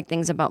 I don't like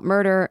things about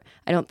murder.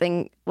 I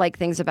don't like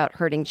things about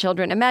hurting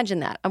children.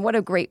 Imagine that. What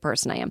a great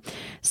person I am.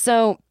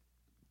 So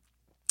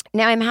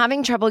now I'm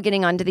having trouble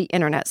getting onto the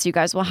internet. So you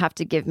guys will have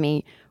to give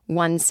me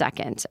 1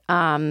 second.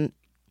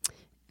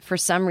 For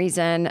some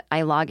reason,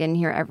 I log in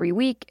here every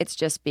week. It's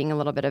just being a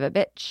little bit of a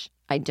bitch.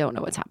 I don't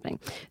know what's happening.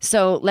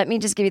 So let me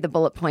just give you the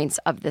bullet points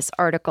of this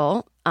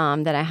article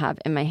that I have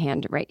in my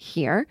hand right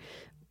here.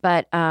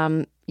 But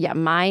yeah,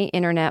 my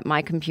internet,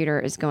 my computer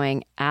is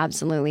going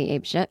absolutely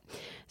apeshit.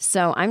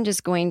 So I'm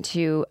just going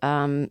to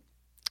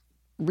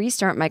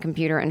restart my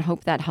computer and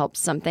hope that helps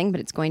something,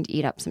 but it's going to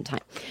eat up some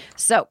time.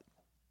 So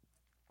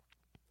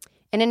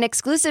in an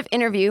exclusive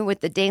interview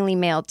with the Daily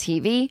Mail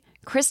TV,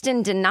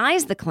 Kristen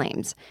denies the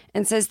claims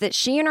and says that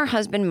she and her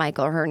husband,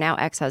 Michael, her now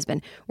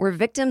ex-husband, were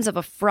victims of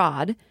a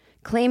fraud,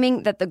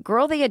 claiming that the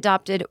girl they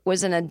adopted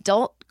was an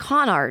adult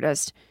con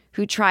artist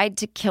who tried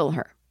to kill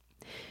her.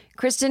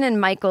 Kristen and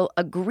Michael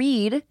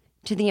agreed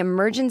to the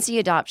emergency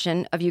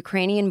adoption of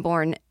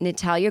Ukrainian-born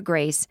Natalia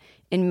Grace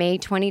in May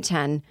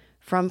 2010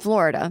 from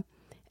Florida,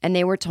 and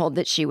they were told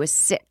that she was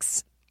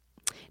 6.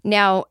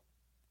 Now,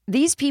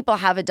 these people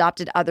have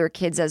adopted other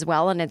kids as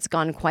well, and it's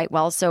gone quite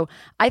well. So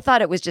I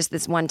thought it was just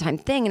this one-time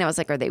thing, and I was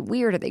like, are they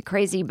weird? Are they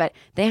crazy? But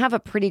they have a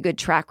pretty good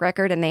track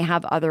record, and they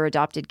have other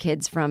adopted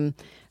kids from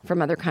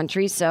other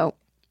countries. So,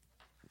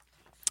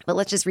 but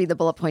let's just read the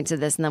bullet points of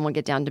this, and then we'll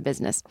get down to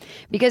business.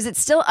 Because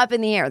it's still up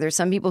in the air. There's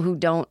some people who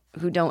don't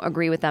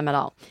agree with them at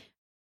all.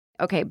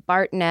 Okay,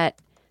 Bartnett,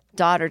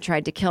 daughter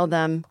tried to kill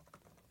them.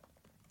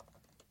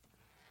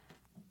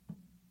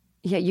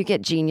 Yeah, you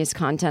get genius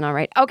content, all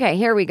right. Okay,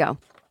 here we go.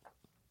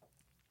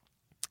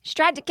 She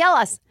tried to kill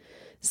us.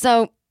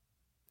 So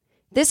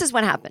this is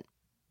what happened.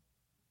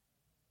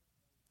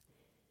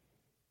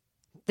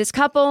 This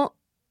couple,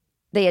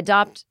 they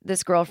adopt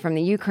this girl from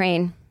the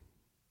Ukraine.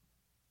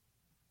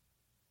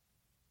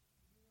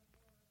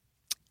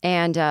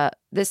 And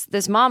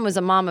this mom was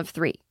a mom of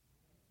 3.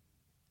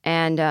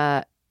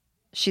 And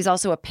she's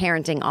also a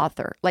parenting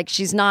author. Like,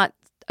 she's not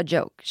a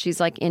joke.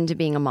 She's like into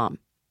being a mom.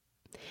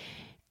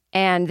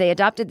 And they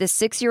adopted this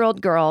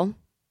 6-year-old girl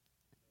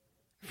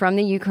from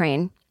the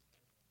Ukraine.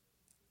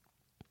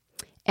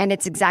 And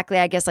it's exactly,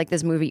 I guess, like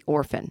this movie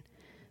Orphan.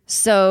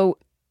 So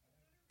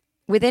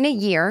within a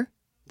year,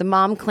 the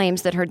mom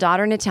claims that her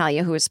daughter,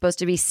 Natalia, who was supposed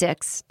to be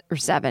 6 or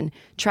 7,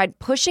 tried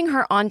pushing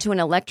her onto an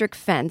electric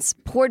fence,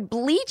 poured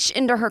bleach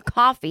into her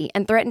coffee,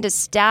 and threatened to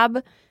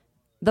stab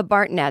the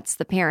Bartnetts,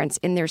 the parents,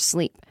 in their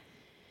sleep.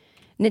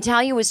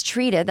 Natalia was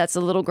treated, that's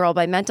the little girl,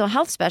 by mental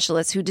health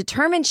specialists who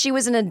determined she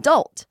was an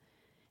adult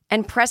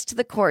and pressed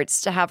the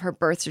courts to have her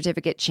birth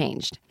certificate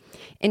changed.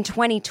 In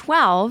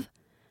 2012,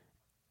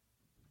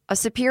 a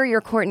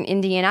superior court in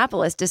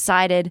Indianapolis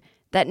decided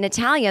that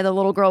Natalia, the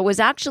little girl, was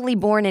actually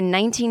born in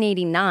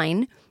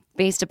 1989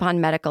 based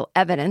upon medical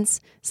evidence.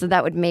 So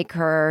that would make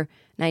her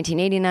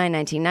 1989,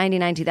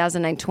 1999,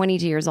 2009,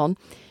 22 years old.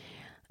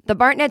 The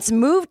Bartnetts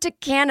moved to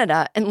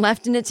Canada and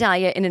left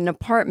Natalia in an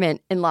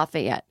apartment in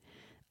Lafayette.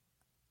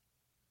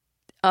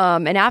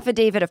 An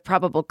affidavit of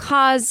probable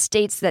cause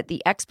states that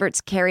the experts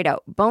carried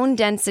out bone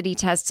density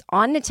tests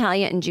on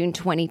Natalia in June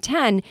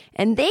 2010,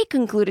 and they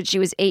concluded she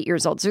was 8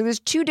 years old. So there's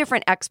 2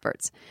 different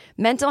experts.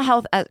 Mental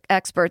health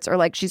experts are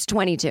like, she's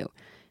 22.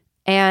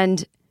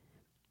 And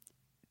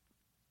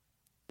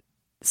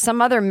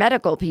some other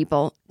medical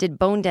people did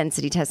bone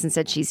density tests and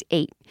said she's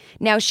 8.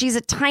 Now, she's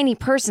a tiny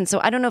person,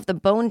 so I don't know if the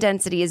bone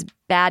density is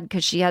bad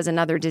because she has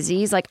another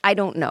disease. Like, I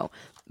don't know.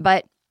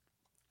 But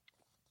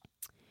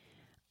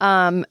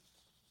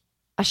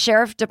a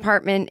sheriff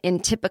department in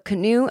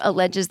Tippecanoe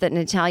alleges that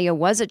Natalia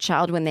was a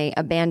child when they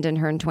abandoned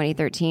her in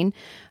 2013.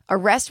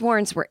 Arrest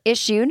warrants were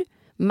issued.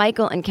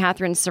 Michael and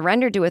Catherine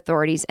surrendered to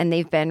authorities, and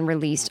they've been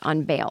released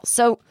on bail.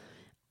 So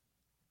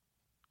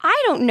I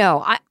don't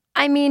know.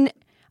 I mean,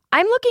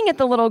 I'm looking at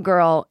the little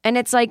girl, and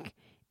it's like,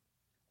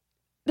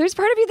 there's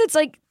part of you that's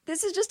like,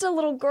 this is just a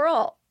little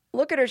girl.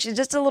 Look at her. She's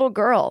just a little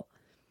girl.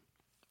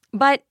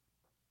 But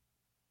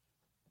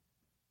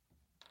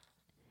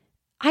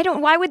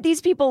why would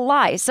these people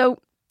lie? So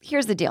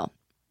here's the deal.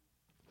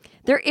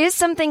 There is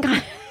something,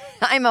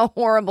 I'm a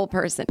horrible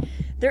person.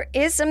 There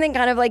is something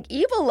kind of like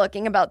evil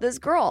looking about this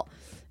girl.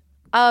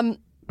 So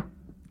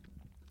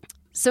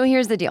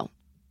here's the deal.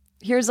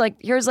 Here's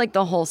like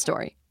the whole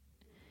story.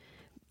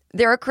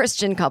 They're a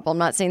Christian couple. I'm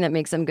not saying that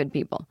makes them good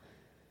people.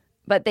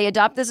 But they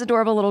adopt this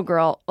adorable little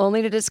girl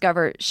only to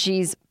discover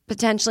she's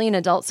potentially an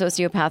adult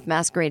sociopath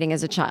masquerading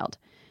as a child.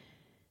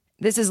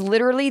 This is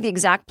literally the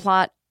exact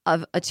plot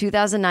of a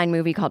 2009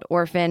 movie called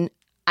Orphan.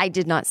 I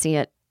did not see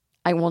it.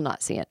 I will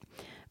not see it.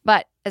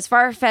 But as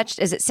far-fetched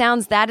as it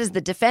sounds, that is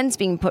the defense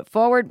being put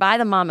forward by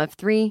the mom of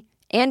 3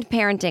 and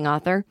parenting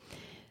author.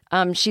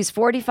 She's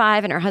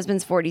 45 and her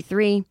husband's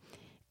 43,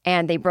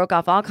 and they broke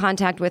off all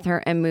contact with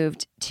her and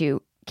moved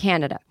to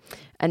Canada.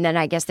 And then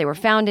I guess they were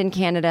found in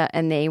Canada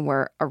and they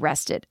were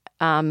arrested.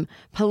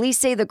 Police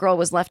say the girl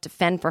was left to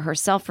fend for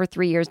herself for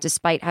 3 years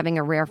despite having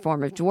a rare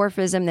form of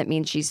dwarfism that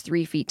means she's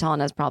 3 feet tall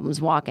and has problems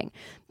walking.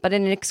 But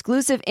in an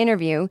exclusive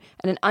interview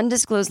at an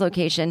undisclosed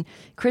location,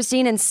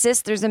 Christine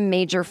insists there's a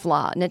major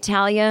flaw.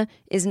 Natalia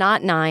is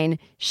not 9.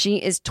 She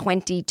is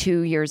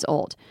 22 years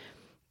old.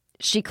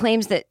 She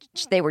claims that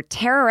they were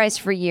terrorized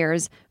for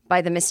years by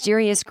the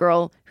mysterious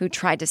girl who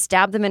tried to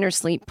stab them in her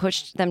sleep,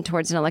 pushed them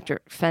towards an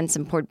electric fence,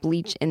 and poured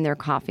bleach in their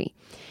coffee.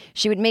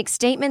 She would make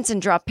statements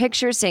and draw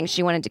pictures saying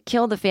she wanted to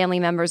kill the family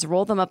members,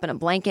 roll them up in a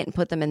blanket, and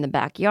put them in the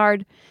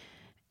backyard.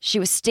 She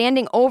was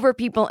standing over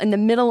people in the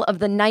middle of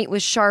the night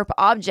with sharp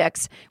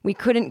objects. We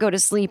couldn't go to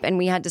sleep, and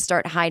we had to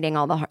start hiding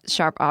all the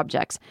sharp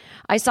objects.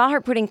 I saw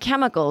her putting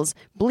chemicals,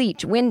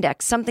 bleach,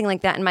 Windex, something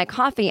like that in my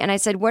coffee, and I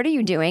said, "What are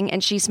you doing?"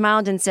 And she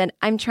smiled and said,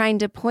 "I'm trying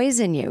to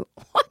poison you."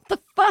 What the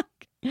fuck?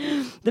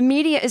 The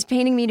media is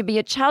painting me to be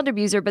a child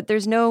abuser, but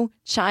there's no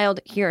child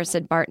here,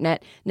 said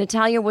Bartnett.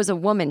 Natalia was a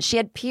woman. She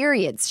had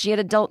periods. She had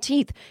adult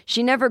teeth.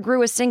 She never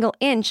grew a single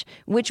inch,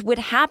 which would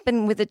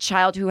happen with a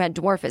child who had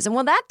dwarfism.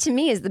 Well, that to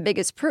me is the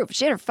biggest proof.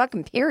 She had her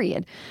fucking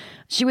period.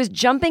 She was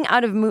jumping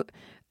out of...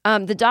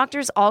 the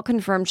doctors all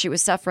confirmed she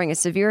was suffering a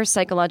severe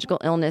psychological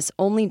illness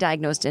only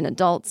diagnosed in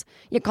adults,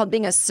 called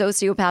being a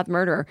sociopath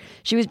murderer.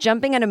 She was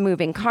jumping out of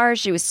moving cars.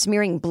 She was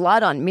smearing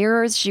blood on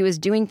mirrors. She was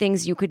doing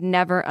things you could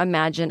never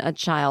imagine a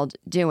child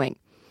doing.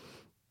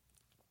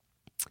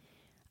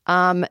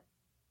 Bartnett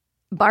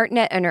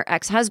and her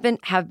ex-husband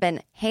have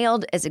been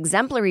hailed as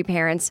exemplary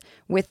parents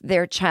with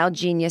their child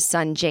genius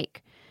son,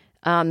 Jake.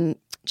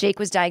 Jake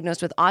was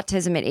diagnosed with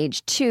autism at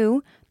age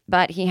 2,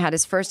 but he had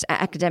his first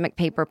academic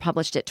paper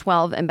published at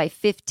 12, and by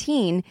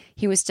 15,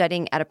 he was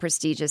studying at a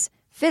prestigious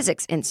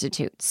physics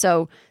institute.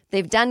 So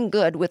they've done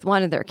good with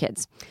one of their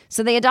kids.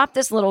 So they adopt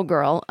this little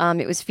girl.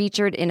 It was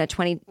featured in a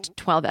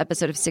 2012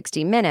 episode of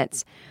 60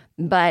 Minutes,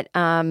 but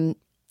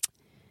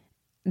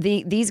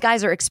these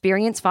guys are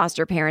experienced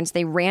foster parents.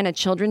 They ran a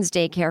children's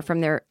daycare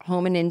from their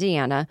home in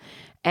Indiana,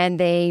 and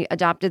they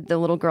adopted the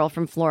little girl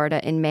from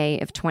Florida in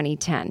May of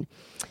 2010.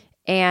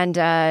 And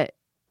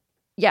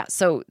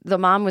so the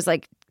mom was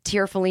like,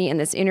 tearfully in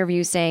this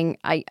interview saying,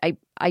 I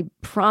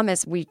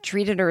promise we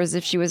treated her as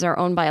if she was our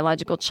own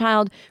biological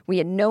child. We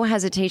had no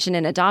hesitation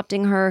in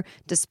adopting her,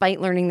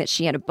 despite learning that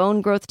she had a bone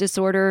growth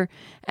disorder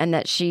and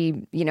that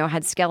she,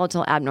 had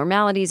skeletal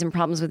abnormalities and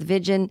problems with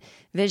vision.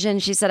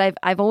 She said,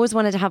 I've always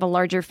wanted to have a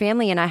larger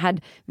family, and I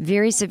had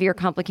very severe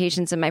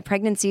complications in my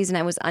pregnancies, and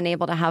I was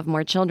unable to have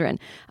more children.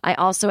 I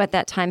also at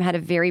that time had a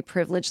very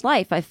privileged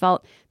life. I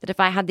felt that if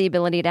I had the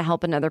ability to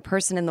help another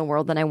person in the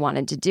world, then I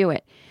wanted to do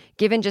it.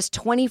 Given just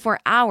 24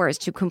 hours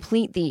to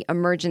complete the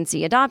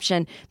emergency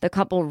adoption, the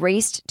couple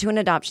raced to an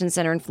adoption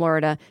center in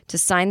Florida to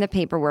sign the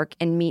paperwork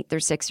and meet their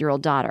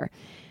 6-year-old daughter.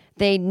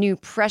 They knew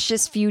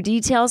precious few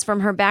details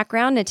from her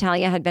background.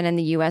 Natalia had been in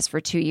the U.S.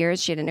 for 2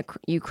 years. She had a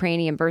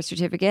Ukrainian birth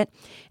certificate,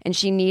 and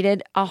she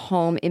needed a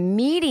home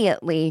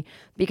immediately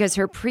because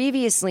her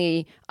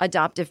previously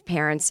adoptive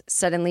parents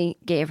suddenly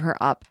gave her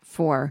up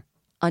for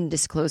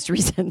undisclosed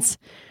reasons.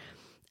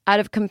 Out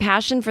of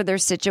compassion for their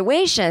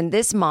situation,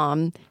 this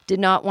mom did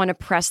not want to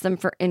press them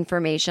for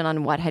information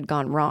on what had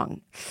gone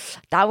wrong.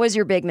 That was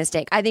your big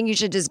mistake. I think you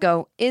should just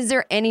go, is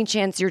there any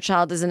chance your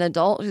child is an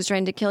adult who's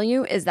trying to kill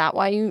you? Is that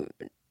why you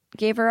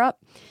gave her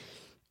up?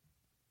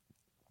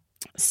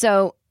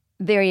 So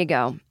there you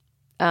go.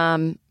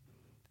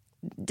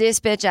 This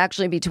bitch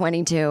actually be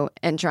 22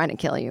 and trying to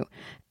kill you.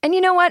 And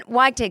you know what?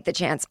 Why take the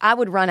chance? I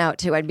would run out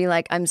too. I'd be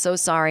like, I'm so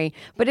sorry.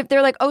 But if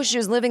they're like, oh, she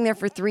was living there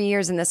for 3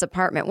 years in this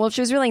apartment. Well, if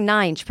she was really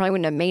 9, she probably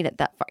wouldn't have made it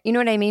that far. You know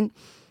what I mean?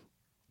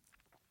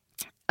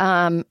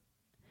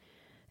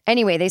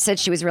 Anyway, they said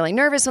she was really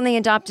nervous when they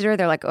adopted her.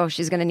 They're like, oh,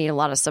 she's going to need a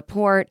lot of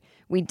support.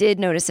 We did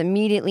notice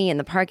immediately in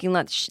the parking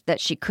lot that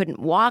she couldn't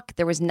walk.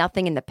 There was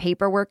nothing in the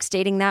paperwork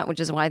stating that, which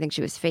is why I think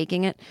she was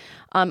faking it.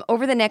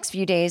 Over the next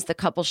few days, the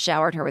couple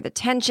showered her with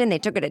attention. They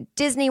took her to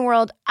Disney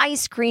World,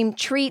 ice cream,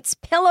 treats,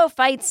 pillow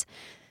fights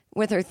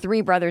with her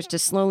 3 brothers to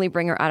slowly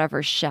bring her out of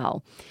her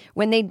shell.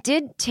 When they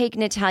did take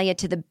Natalia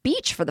to the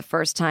beach for the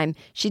first time,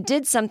 she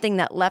did something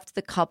that left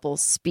the couple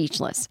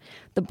speechless.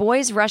 The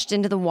boys rushed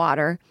into the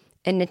water,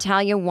 and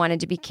Natalia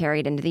wanted to be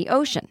carried into the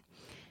ocean.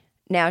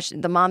 Now,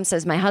 the mom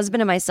says, my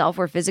husband and myself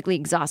were physically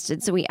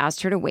exhausted, so we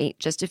asked her to wait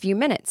just a few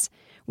minutes.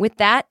 With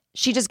that,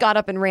 she just got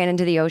up and ran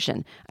into the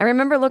ocean. I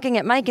remember looking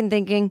at Mike and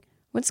thinking,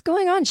 what's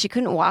going on? She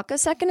couldn't walk a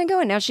second ago,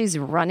 and now she's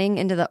running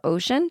into the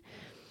ocean?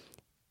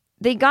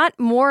 They got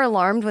more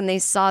alarmed when they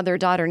saw their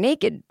daughter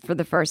naked for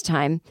the first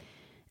time.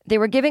 They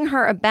were giving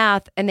her a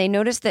bath, and they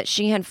noticed that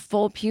she had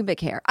full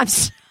pubic hair. I'm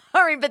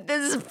sorry, but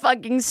this is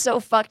fucking so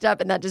fucked up,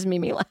 and that just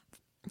made me laugh.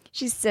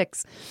 She's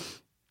 6.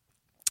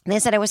 And they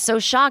said, I was so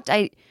shocked.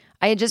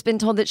 I had just been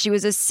told that she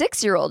was a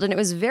 6-year-old, and it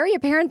was very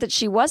apparent that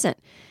she wasn't.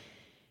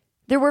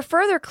 There were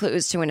further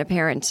clues to an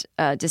apparent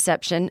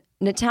deception.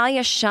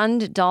 Natalia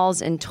shunned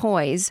dolls and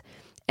toys,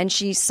 and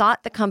she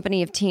sought the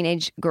company of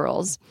teenage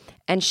girls,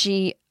 and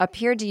she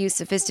appeared to use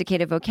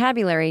sophisticated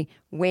vocabulary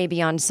way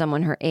beyond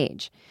someone her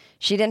age.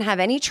 She didn't have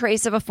any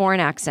trace of a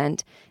foreign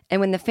accent, and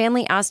when the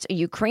family asked a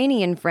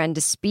Ukrainian friend to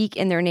speak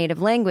in their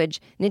native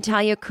language,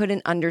 Natalia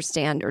couldn't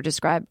understand or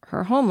describe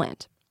her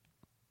homeland.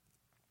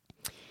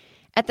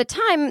 At the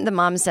time, the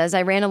mom says,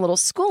 I ran a little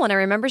school, and I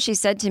remember she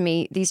said to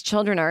me, these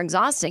children are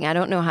exhausting. I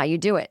don't know how you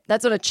do it.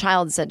 That's what a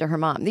child said to her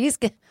mom. These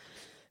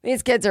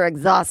kids are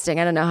exhausting.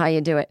 I don't know how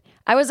you do it.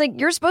 I was like,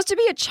 you're supposed to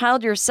be a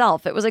child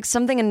yourself. It was like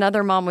something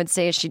another mom would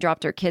say as she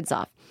dropped her kids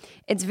off.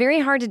 It's very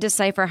hard to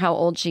decipher how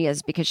old she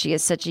is because she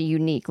has such a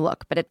unique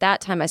look. But at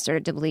that time, I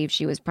started to believe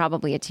she was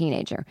probably a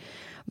teenager.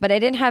 But I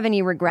didn't have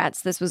any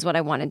regrets. This was what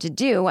I wanted to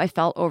do. I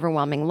felt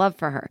overwhelming love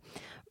for her.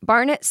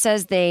 Barnett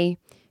says they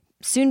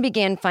soon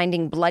began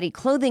finding bloody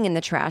clothing in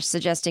the trash,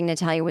 suggesting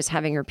Natalia was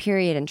having her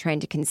period and trying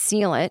to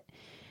conceal it.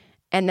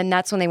 And then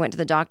that's when they went to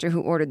the doctor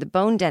who ordered the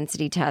bone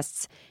density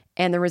tests.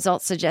 And the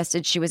results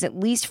suggested she was at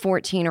least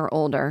 14 or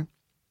older.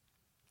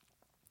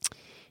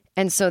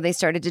 And so they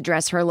started to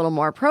dress her a little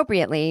more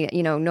appropriately,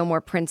 no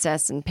more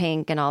princess and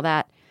pink and all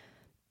that.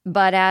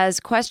 But as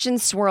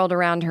questions swirled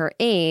around her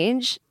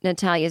age,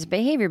 Natalia's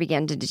behavior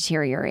began to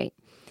deteriorate.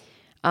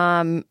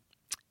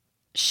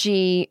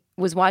 She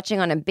was watching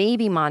on a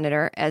baby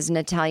monitor as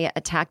Natalia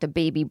attacked a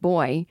baby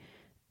boy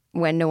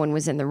when no one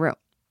was in the room.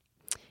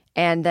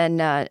 And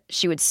then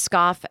she would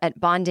scoff at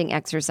bonding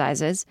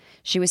exercises.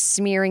 She was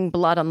smearing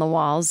blood on the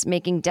walls,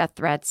 making death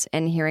threats,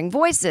 and hearing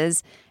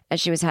voices as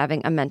she was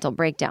having a mental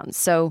breakdown.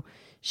 So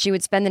she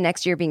would spend the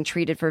next year being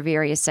treated for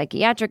various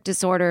psychiatric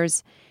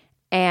disorders.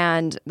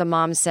 And the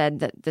mom said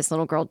that this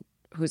little girl,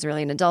 who's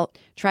really an adult,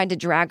 tried to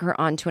drag her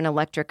onto an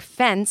electric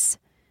fence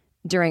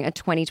during a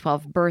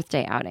 2012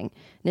 birthday outing.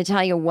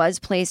 Natalia was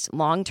placed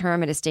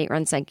long-term at a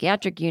state-run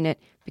psychiatric unit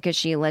because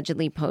she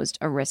allegedly posed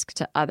a risk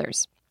to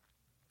others.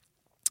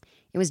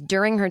 It was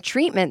during her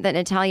treatment that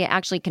Natalia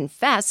actually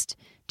confessed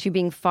to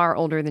being far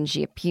older than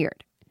she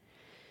appeared.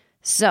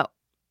 So,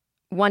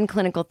 one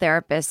clinical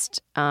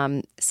therapist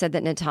said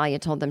that Natalia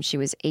told them she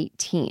was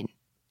 18.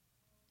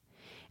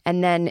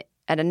 And then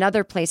at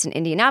another place in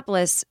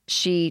Indianapolis,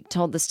 she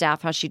told the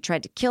staff how she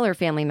tried to kill her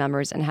family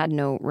members and had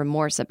no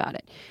remorse about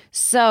it.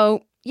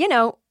 So,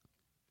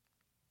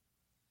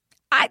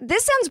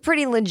 this sounds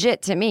pretty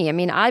legit to me. I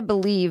mean, I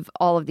believe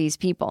all of these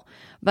people,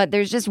 but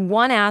there's just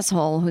one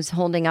asshole who's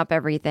holding up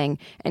everything.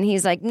 And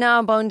he's like,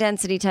 no, bone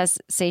density tests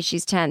say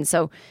she's 10.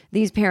 So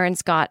these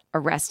parents got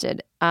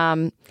arrested.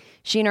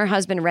 She and her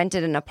husband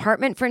rented an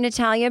apartment for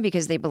Natalia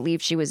because they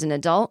believed she was an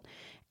adult.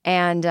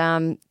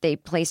 And they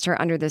placed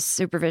her under the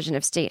supervision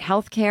of state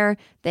health care.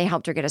 They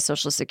helped her get a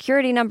social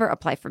security number,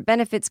 apply for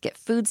benefits, get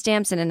food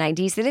stamps and an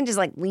ID. So they didn't just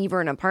leave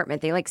her an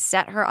apartment. They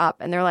set her up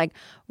and they're like,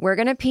 we're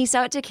going to peace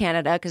out to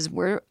Canada because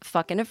we're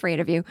fucking afraid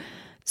of you.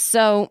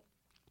 So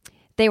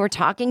they were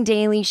talking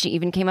daily. She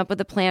even came up with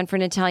a plan for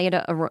Natalia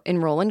to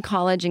enroll in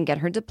college and get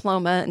her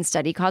diploma and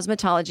study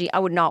cosmetology. I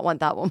would not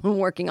want that woman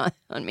working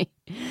on me.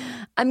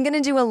 I'm going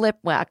to do a lip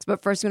wax,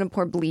 but first I'm going to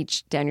pour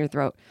bleach down your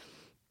throat.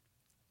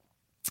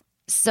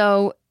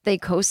 So they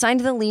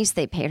co-signed the lease.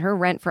 They paid her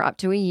rent for up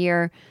to a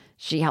year.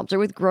 She helped her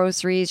with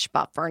groceries. She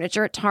bought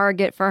furniture at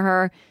Target for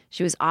her.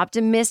 She was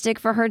optimistic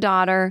for her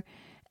daughter.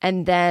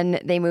 And then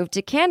they moved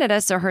to Canada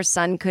so her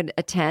son could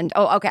attend.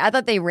 Oh, okay. I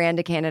thought they ran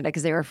to Canada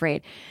because they were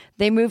afraid.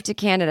 They moved to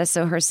Canada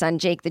so her son,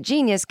 Jake the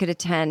Genius, could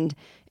attend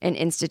an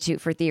Institute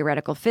for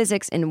Theoretical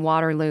Physics in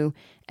Waterloo.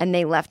 And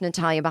they left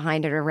Natalia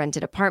behind at her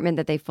rented apartment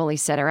that they fully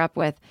set her up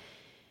with.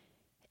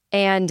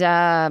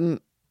 And,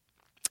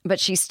 but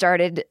she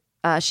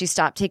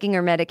stopped taking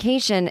her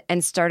medication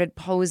and started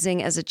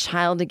posing as a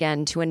child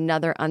again to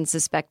another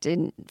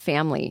unsuspected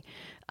family.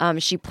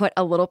 She put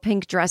a little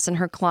pink dress in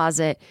her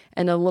closet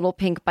and a little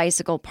pink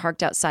bicycle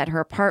parked outside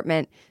her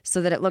apartment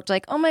so that it looked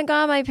like, oh my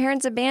God, my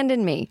parents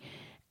abandoned me.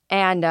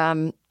 And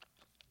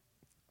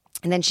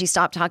then she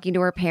stopped talking to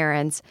her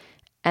parents.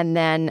 And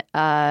then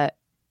the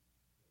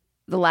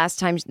last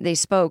time they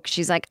spoke,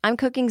 she's like, I'm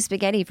cooking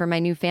spaghetti for my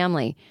new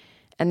family.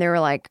 And they were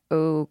like,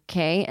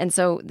 okay. And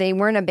so they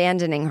weren't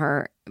abandoning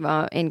her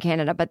in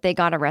Canada, but they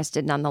got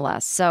arrested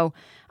nonetheless. So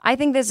I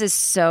think this is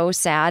so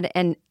sad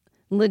and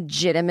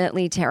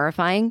legitimately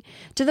terrifying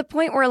to the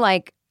point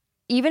where,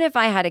 even if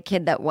I had a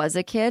kid that was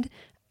a kid,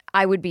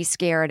 I would be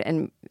scared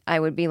and I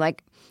would be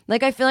like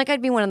I feel like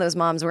I'd be one of those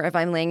moms where if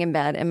I'm laying in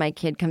bed and my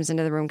kid comes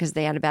into the room because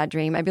they had a bad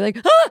dream, I'd be like,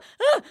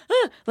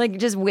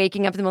 just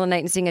waking up in the middle of the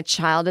night and seeing a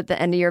child at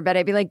the end of your bed.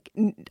 I'd be like,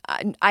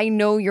 I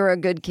know you're a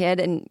good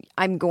kid and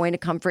I'm going to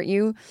comfort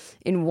you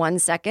in 1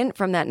 second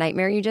from that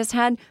nightmare you just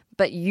had.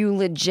 But you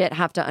legit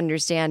have to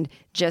understand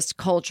just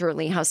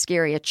culturally how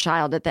scary a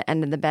child at the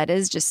end of the bed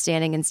is, just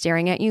standing and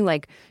staring at you.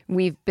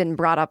 We've been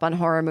brought up on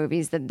horror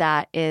movies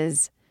that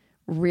is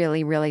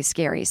really, really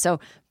scary.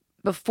 So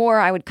before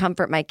I would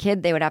comfort my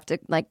kid, they would have to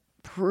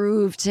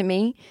prove to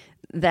me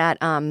that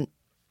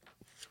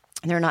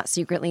they're not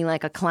secretly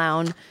a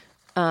clown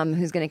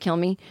who's going to kill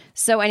me.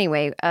 So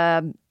anyway,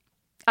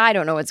 I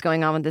don't know what's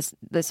going on with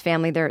this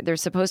family. They're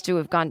supposed to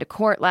have gone to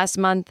court last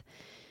month.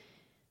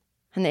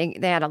 And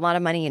they had a lot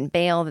of money in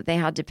bail that they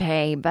had to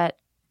pay, but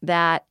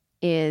that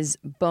is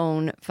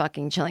bone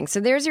fucking chilling.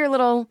 So there's your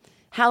little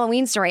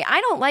Halloween story.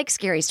 I don't like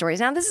scary stories.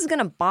 Now this is going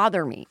to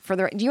bother me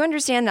do you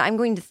understand that I'm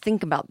going to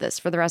think about this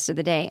for the rest of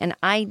the day? And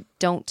I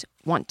don't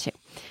want to.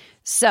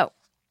 So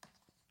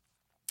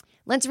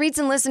let's read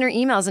some listener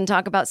emails and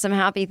talk about some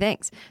happy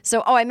things.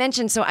 So, I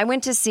mentioned, I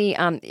went to see,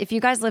 if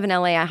you guys live in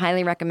LA, I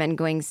highly recommend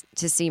going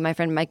to see my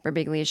friend Mike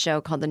Birbiglia's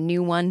show called The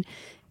New One.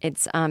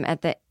 It's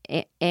at the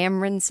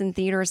Amundsen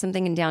Theater or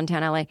something in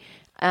downtown LA.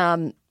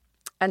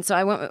 And so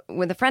I went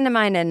with a friend of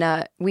mine,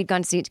 and we'd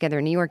gone to see it together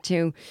in New York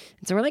too.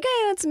 And so we're like,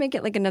 hey, let's make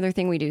it like another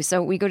thing we do.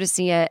 So we go to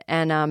see it,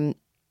 and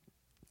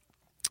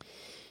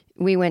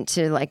we went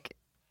to like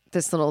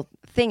this little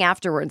thing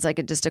afterwards,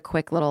 like just a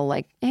quick little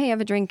like, hey, have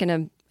a drink and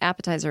a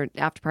appetizer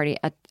after party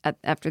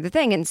after the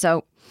thing. And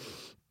so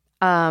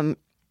my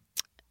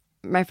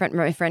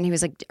friend, he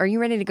was like, are you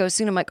ready to go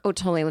soon? I'm like, oh,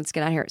 totally. Let's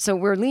get out of here. So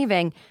we're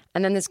leaving.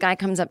 And then this guy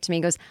comes up to me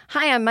and goes,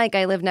 hi, I'm Mike.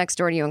 I live next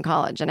door to you in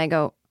college. And I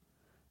go,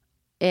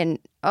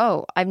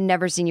 oh, I've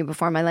never seen you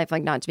before in my life.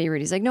 Like, not to be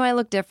rude. He's like, no, I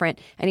look different.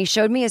 And he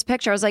showed me his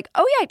picture. I was like,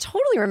 oh yeah, I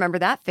totally remember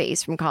that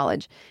face from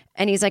college.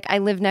 And he's like, I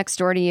live next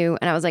door to you.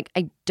 And I was like,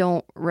 I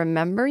don't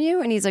remember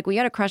you. And he's like, well, you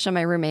had a crush on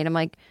my roommate. I'm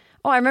like,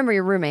 oh, I remember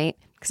your roommate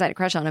because I had a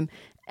crush on him.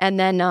 And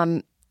then,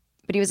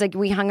 but he was like,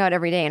 we hung out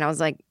every day. And I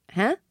was like,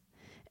 huh?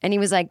 And he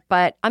was like,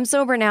 but I'm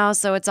sober now,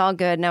 so it's all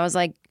good. And I was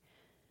like,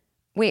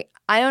 wait,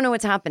 I don't know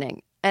what's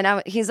happening.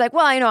 And he's like,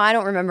 well, I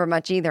don't remember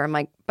much either. I'm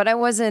like, but I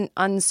wasn't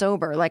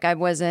unsober. Like I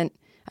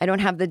don't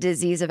have the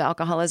disease of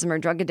alcoholism or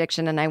drug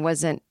addiction, and I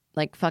wasn't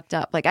like fucked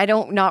up. Like I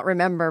don't not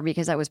remember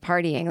because I was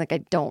partying. Like I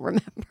don't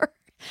remember.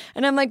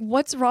 And I'm like,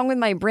 what's wrong with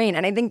my brain?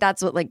 And I think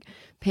that's what like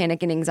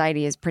panic and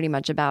anxiety is pretty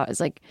much about,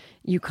 is like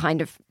you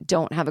kind of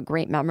don't have a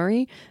great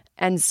memory.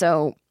 And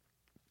so,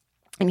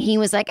 and he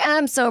was like,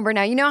 I'm sober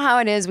now. You know how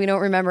it is. We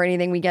don't remember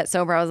anything. We get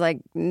sober. I was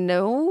like,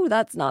 no,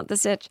 that's not the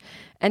sitch.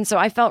 And so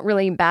I felt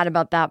really bad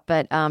about that.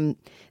 But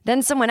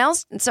then someone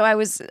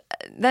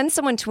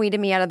tweeted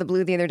me out of the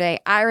blue the other day.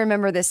 I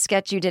remember this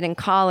sketch you did in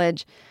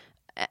college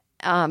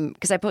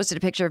because I posted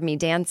a picture of me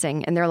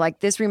dancing. And they're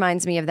like, this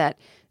reminds me of that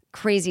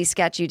crazy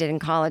sketch you did in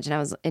college. And I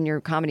was in your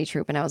comedy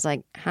troupe. And I was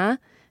like, huh?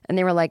 And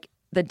they were like,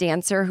 the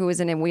dancer who was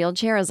in a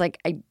wheelchair. I was like,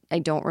 I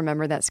don't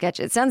remember that sketch.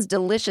 It sounds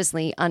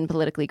deliciously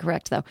unpolitically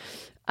correct, though.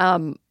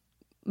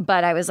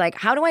 But I was like,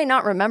 how do I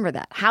not remember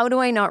that? How do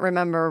I not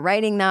remember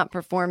writing that,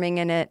 performing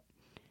in it?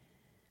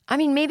 I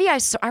mean, maybe I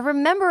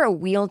remember a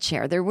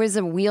wheelchair. There was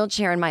a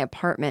wheelchair in my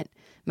apartment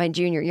my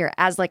junior year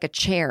as like a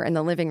chair in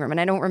the living room. And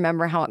I don't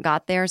remember how it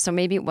got there. So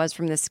maybe it was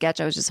from this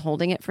sketch. I was just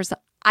holding it for some.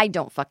 I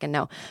don't fucking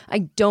know. I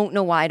don't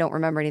know why I don't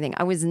remember anything.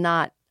 I was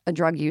not a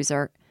drug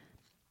user.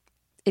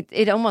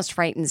 It almost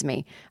frightens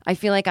me. I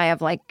feel like I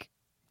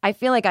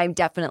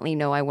definitely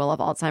know I will have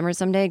Alzheimer's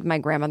someday. My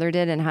grandmother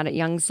did and had it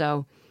young.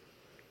 So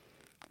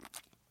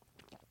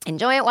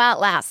enjoy it while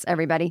it lasts,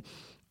 everybody.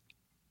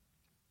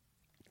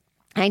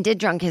 I did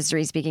drunk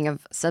history, speaking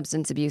of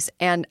substance abuse.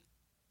 And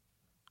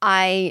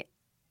it's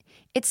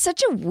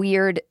such a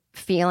weird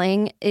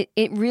feeling.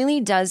 It really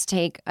does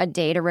take a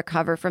day to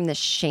recover from the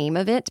shame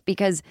of it,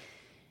 because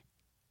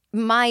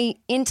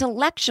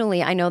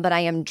intellectually, I know that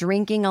I am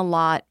drinking a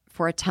lot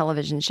for a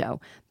television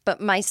show,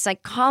 but my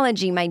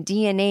psychology, my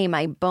DNA,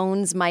 my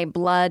bones, my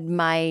blood,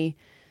 my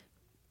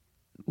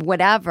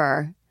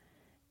whatever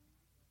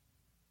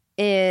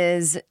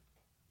doesn't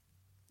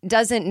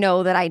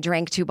know that I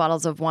drank 2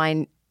 bottles of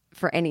wine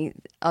for any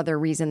other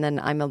reason than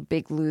I'm a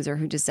big loser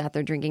who just sat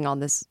there drinking all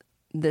this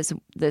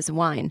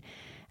wine.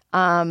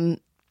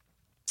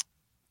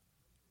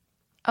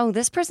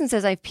 This person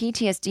says I have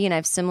PTSD and I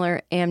have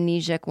similar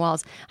amnesic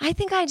walls. I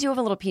think I do have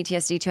a little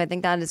PTSD too. I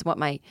think that is what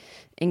my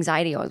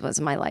anxiety always was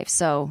in my life.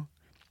 So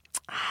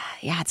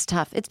yeah, it's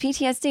tough. It's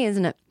PTSD,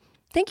 isn't it?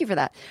 Thank you for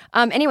that.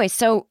 Anyway,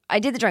 so I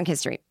did the drunk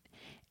history,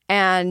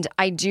 and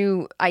I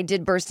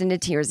did burst into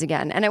tears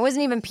again. And it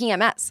wasn't even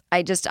PMS.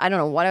 I don't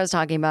know what I was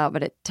talking about,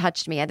 but it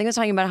touched me. I think I was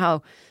talking about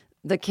how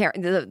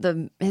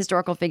the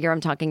historical figure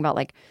I'm talking about,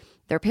 like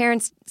their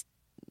parents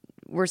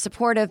were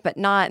supportive, but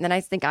not. And then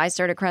I think I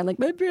started crying, like,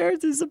 my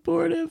parents are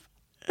supportive.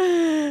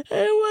 I don't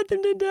want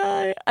them to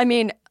die. I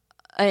mean,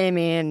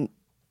 I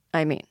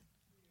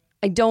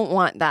don't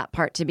want that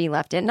part to be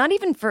left in. Not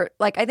even for,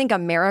 like, I think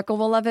America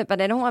will love it,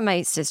 but I don't want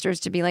my sisters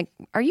to be like,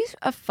 are you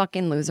a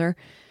fucking loser?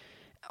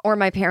 Or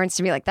my parents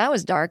to be like, that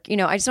was dark. You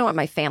know, I just don't want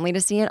my family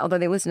to see it, although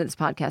they listen to this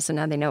podcast, so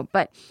now they know.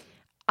 But,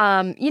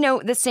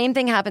 the same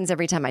thing happens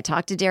every time I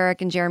talk to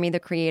Derek and Jeremy,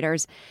 the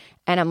creators,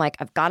 and I'm like,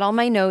 I've got all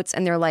my notes,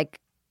 and they're like,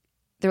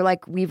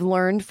 we've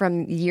learned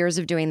from years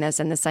of doing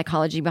this and the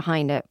psychology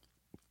behind it.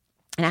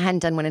 And I hadn't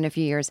done one in a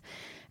few years.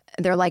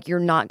 They're like, you're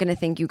not going to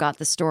think you got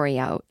the story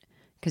out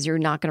because you're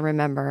not going to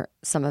remember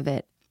some of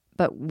it.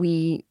 But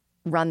we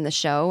run the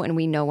show and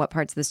we know what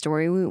parts of the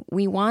story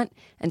we want.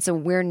 And so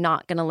we're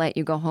not going to let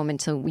you go home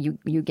until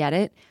you get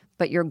it.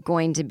 But you're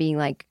going to be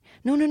like,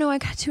 no, I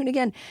got to do it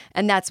again.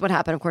 And that's what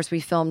happened. Of course, we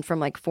filmed from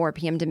like 4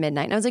 p.m. to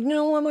midnight. And I was like,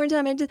 no, one more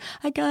time.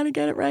 I got to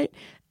get it right.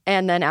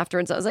 And then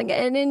afterwards, I was like,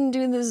 I didn't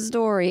do this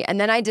story.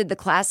 And then I did the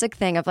classic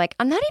thing of like,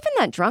 I'm not even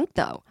that drunk,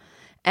 though.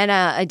 And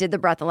I did the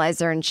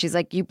breathalyzer, and she's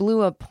like, you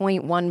blew a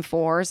 0.14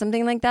 or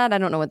something like that. I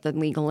don't know what the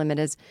legal limit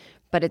is,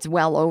 but it's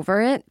well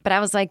over it. But I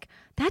was like,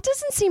 that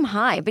doesn't seem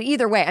high. But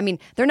either way, I mean,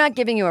 they're not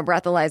giving you a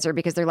breathalyzer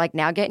because they're like,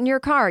 now get in your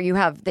car.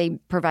 They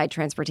provide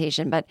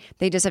transportation, but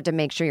they just have to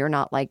make sure you're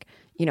not like,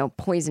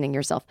 poisoning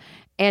yourself.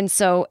 And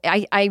so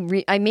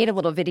I made a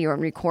little video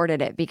and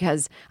recorded it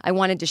because I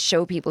wanted to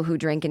show people who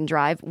drink and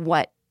drive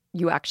what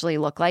you actually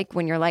look like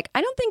when you're like,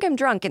 I don't think I'm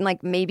drunk. And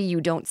like, maybe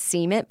you don't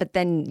seem it, but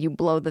then you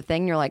blow the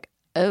thing. You're like,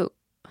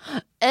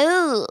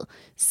 oh.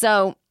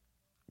 So,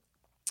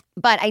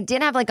 but I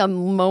did have like a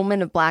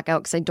moment of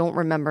blackout because I don't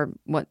remember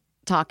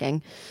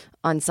talking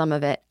on some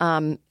of it.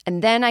 And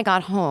then I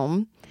got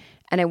home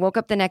and I woke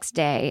up the next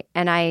day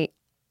and I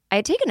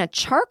had taken a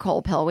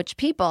charcoal pill, which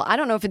I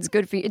don't know if it's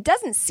good for you. It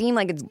doesn't seem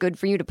like it's good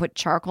for you to put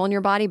charcoal in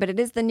your body, but it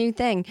is the new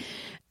thing.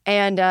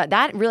 And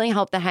that really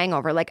helped the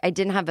hangover. Like I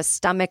didn't have a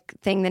stomach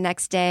thing the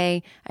next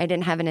day. I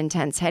didn't have an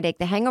intense headache.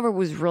 The hangover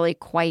was really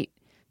quite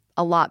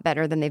a lot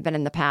better than they've been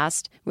in the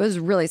past. I was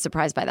really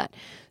surprised by that.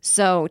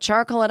 So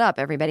charcoal it up,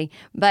 everybody.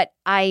 But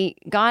I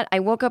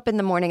woke up in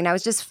the morning and I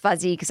was just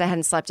fuzzy because I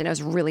hadn't slept and I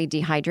was really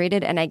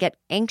dehydrated and I get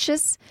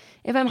anxious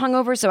if I'm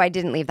hungover. So I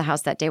didn't leave the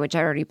house that day, which I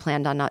already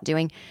planned on not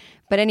doing.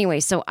 But anyway,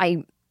 so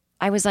I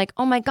was like,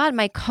 oh my God,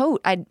 my coat.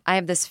 I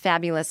have this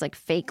fabulous like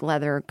fake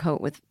leather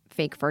coat with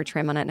fake fur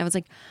trim on it. And I was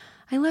like,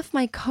 I left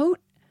my coat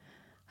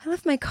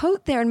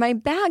there and my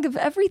bag of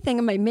everything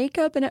and my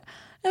makeup.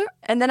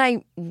 And then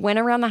I went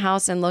around the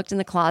house and looked in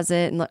the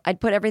closet and I'd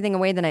put everything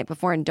away the night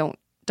before and don't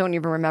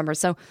even remember.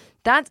 So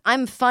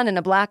I'm fun in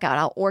a blackout.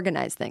 I'll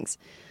organize things.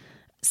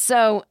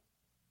 So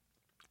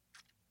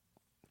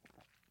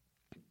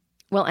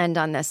we'll end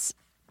on this.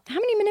 How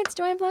many minutes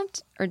do I have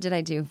left? Or did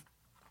I do?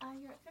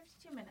 You're at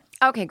 52 minutes.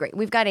 Okay, great.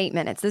 We've got 8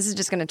 minutes. This is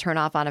just going to turn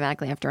off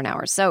automatically after an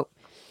hour. So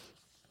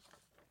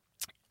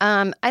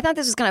I thought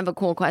this was kind of a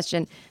cool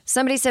question.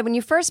 Somebody said, when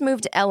you first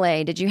moved to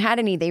LA, did you had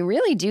any they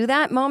really do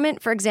that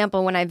moment? For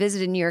example, when I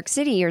visited New York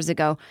City years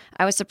ago,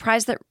 I was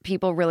surprised that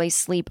people really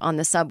sleep on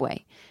the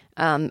subway.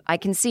 I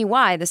can see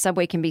why the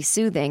subway can be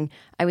soothing.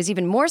 I was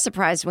even more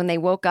surprised when they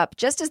woke up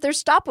just as their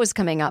stop was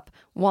coming up.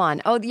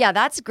 Juan, oh yeah,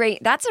 that's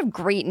great. That's a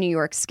great New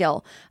York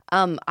skill.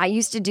 I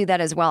used to do that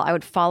as well. I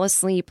would fall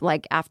asleep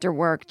like after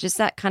work, just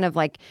that kind of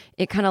like,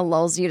 it kind of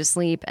lulls you to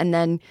sleep. And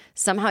then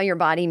somehow your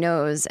body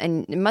knows,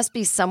 and it must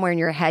be somewhere in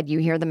your head, you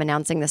hear them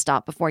announcing the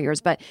stop before yours.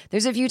 But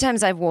there's a few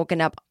times I've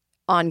woken up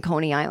on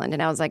Coney Island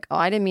and I was like, oh,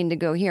 I didn't mean to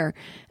go here.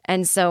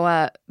 And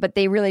so, but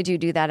they really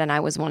do that. And I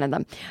was one of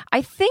them.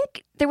 I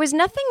think there was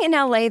nothing in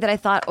LA that I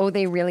thought, oh,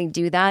 they really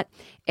do that,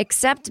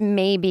 except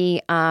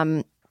maybe,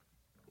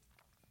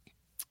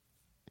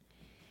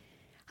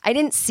 I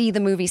didn't see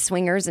the movie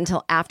Swingers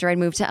until after I'd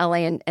moved to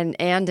LA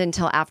and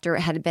until after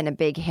it had been a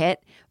big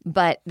hit.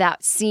 But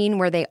that scene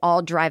where they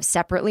all drive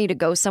separately to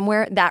go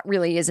somewhere, that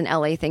really is an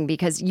LA thing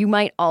because you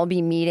might all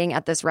be meeting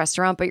at this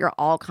restaurant, but you're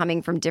all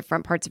coming from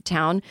different parts of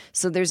town.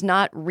 So there's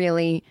not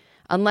really,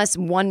 unless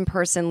one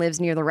person lives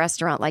near the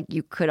restaurant, like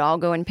you could all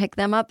go and pick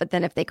them up. But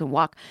then if they could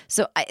walk,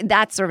 so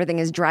that sort of thing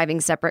is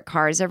driving separate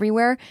cars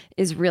everywhere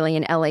is really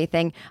an LA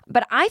thing.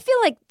 But I feel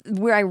like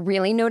where I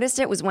really noticed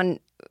it was when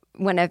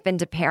I've been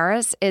to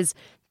Paris is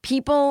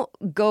people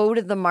go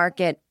to the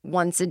market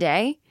once a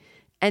day.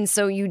 And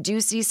so you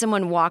do see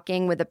someone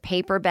walking with a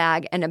paper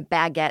bag and a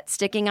baguette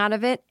sticking out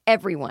of it.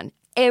 Everyone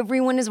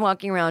is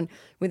walking around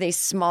with a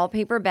small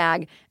paper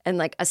bag and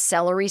like a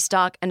celery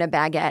stalk and a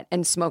baguette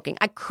and smoking.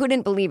 I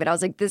couldn't believe it. I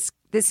was like, this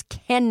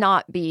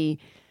cannot be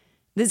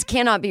real.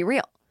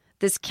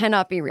 This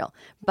cannot be real.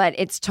 But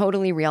it's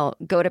totally real.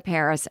 Go to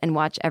Paris and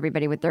watch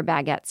everybody with their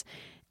baguettes.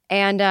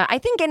 And I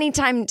think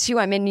anytime, too,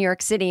 I'm in New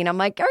York City and I'm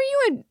like, are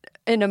you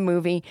in a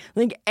movie?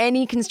 Like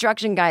any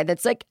construction guy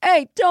that's like,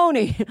 hey,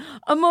 Tony,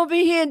 I'm over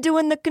here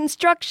doing the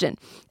construction.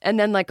 And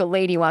then like a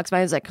lady walks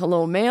by who's like,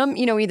 hello, ma'am.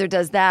 You know, either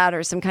does that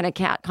or some kind of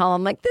cat call.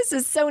 I'm like, this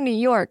is so New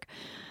York.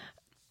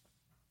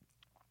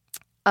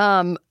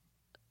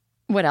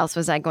 What else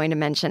was I going to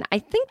mention? I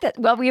think that,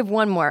 well, we have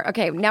one more.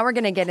 Okay, now we're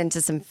going to get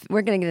into some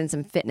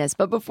fitness.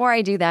 But before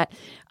I do that,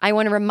 I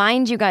want to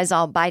remind you guys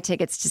all, buy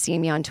tickets to see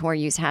me on tour.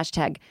 Use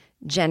hashtag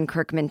Jen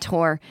Kirkman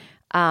Tour.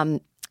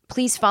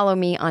 Please follow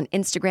me on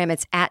Instagram.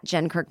 It's at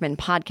Jen Kirkman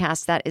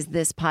Podcast. That is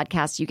this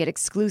podcast. You get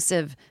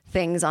exclusive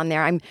things on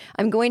there.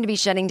 I'm going to be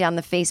shutting down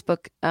the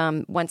Facebook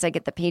once I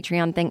get the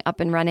Patreon thing up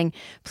and running.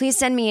 Please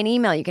send me an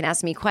email. You can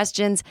ask me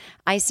questions.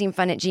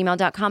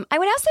 iseemfun@gmail.com. I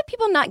would ask that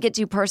people not get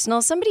too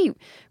personal. Somebody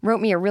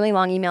wrote me a really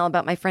long email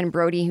about my friend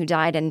Brody who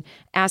died and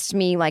asked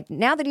me, like,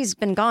 now that he's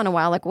been gone a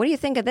while, like, what do you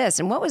think of this?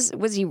 And what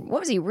was he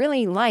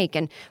really like?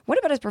 And what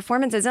about his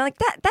performances? And like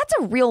that's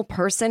a real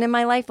person in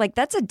my life. Like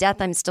that's a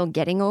death I'm still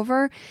getting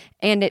over.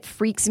 And it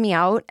freaks me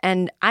out.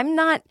 And I'm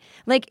not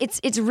like,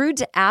 it's rude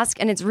to ask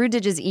and it's rude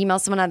to just email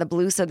someone out of the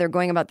blue so they're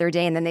going about their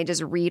day and then they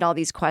just read all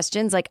these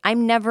questions. Like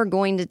I'm never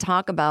going to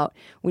talk about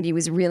what he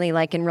was really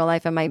like in real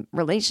life and my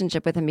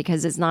relationship with him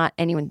because it's not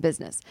anyone's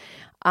business.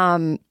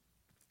 And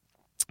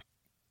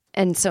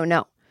so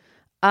no.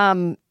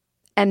 And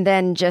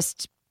then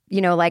just,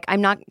 you know, like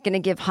I'm not going to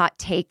give hot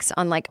takes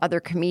on like other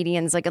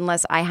comedians, like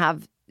unless I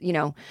have, you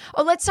know,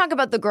 oh, let's talk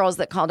about the girls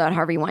that called out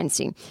Harvey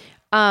Weinstein.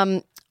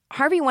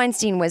 Harvey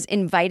Weinstein was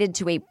invited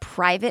to a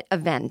private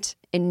event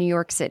in New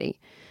York City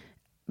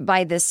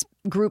by this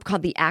group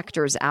called the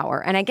Actors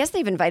Hour. And I guess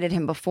they've invited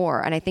him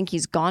before. And I think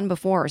he's gone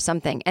before or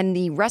something. And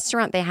the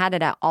restaurant they had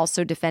it at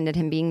also defended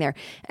him being there.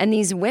 And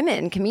these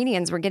women,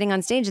 comedians, were getting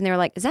on stage and they were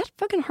like, is that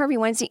fucking Harvey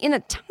Weinstein in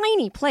a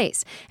tiny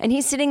place? And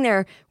he's sitting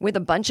there with a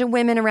bunch of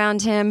women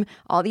around him,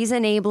 all these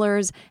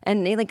enablers,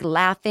 and they like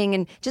laughing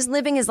and just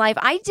living his life.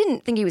 I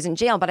didn't think he was in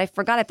jail, but I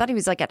forgot. I thought he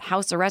was like at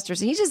house arrest or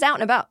so. He's just out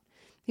and about.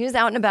 He was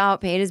out and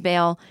about, paid his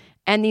bail.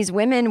 And these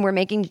women were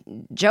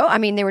making joke. I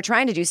mean, they were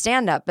trying to do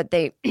stand up, but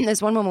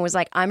this one woman was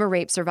like, I'm a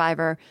rape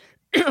survivor.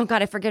 Oh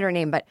God, I forget her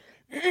name, but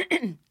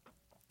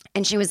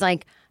and she was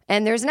like,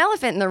 and there's an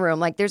elephant in the room,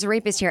 like there's a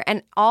rapist here.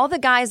 And all the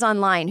guys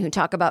online who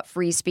talk about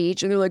free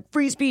speech, and they're like,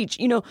 free speech,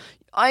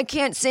 I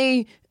can't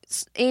say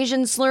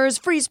Asian slurs,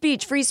 free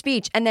speech, free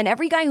speech. And then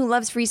every guy who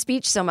loves free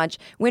speech so much,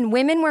 when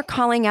women were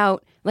calling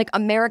out like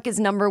America's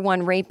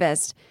 #1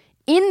 rapist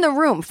in the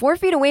room, 4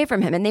 feet away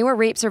from him, and they were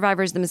rape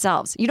survivors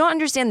themselves. You don't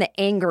understand the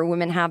anger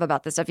women have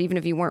about this stuff, even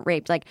if you weren't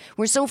raped. Like,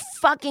 we're so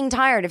fucking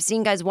tired of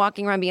seeing guys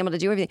walking around being able to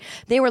do everything.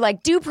 They were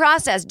like, due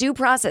process, due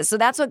process. So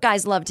that's what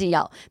guys love to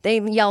yell. They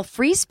yell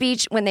free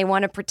speech when they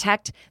want to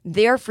protect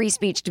their free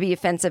speech to be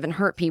offensive and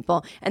hurt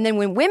people. And then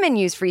when women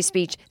use free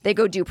speech, they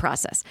go due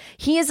process.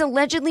 He has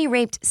allegedly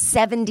raped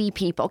 70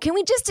 people. Can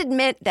we just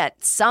admit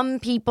that some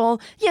people,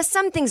 yes,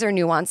 some things are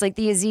nuanced, like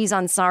the Aziz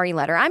Ansari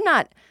letter. I'm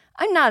not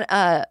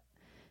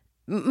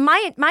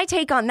My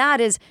take on that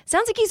is,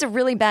 sounds like he's a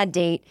really bad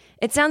date.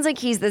 It sounds like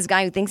he's this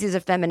guy who thinks he's a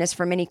feminist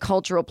for many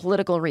cultural,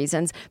 political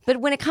reasons. But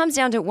when it comes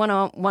down to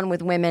one-on-one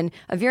with women,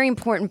 a very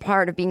important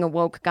part of being a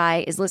woke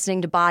guy is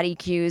listening to body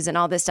cues and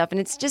all this stuff. And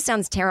it just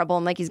sounds terrible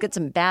and like he's got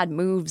some bad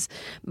moves.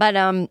 But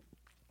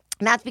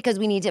that's because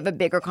we need to have a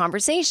bigger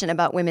conversation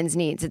about women's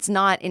needs. It's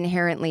not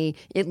inherently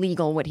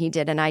illegal what he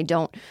did. And I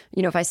don't,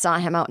 if I saw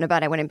him out and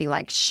about, I wouldn't be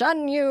like,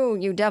 shun you,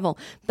 you devil.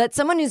 But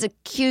someone who's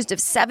accused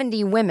of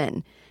 70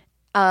 women,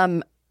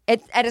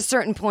 at a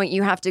certain point,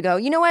 you have to go,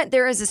 you know what?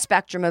 There is a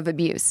spectrum of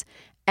abuse,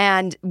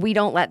 and we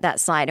don't let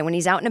that slide. And when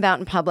he's out and about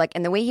in public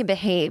and the way he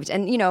behaved,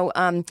 and,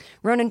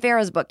 Ronan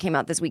Farrow's book came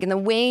out this week, and the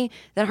way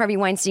that Harvey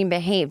Weinstein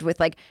behaved with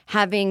like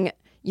having,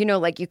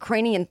 like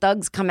Ukrainian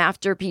thugs come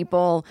after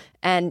people.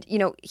 And,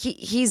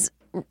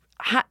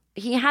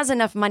 he has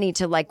enough money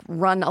to like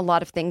run a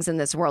lot of things in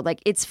this world.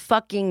 Like, it's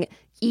fucking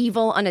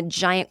evil on a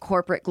giant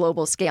corporate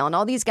global scale. And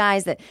all these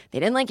guys that they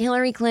didn't like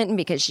Hillary Clinton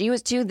because she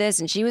was too this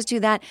and she was too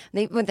that.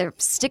 They're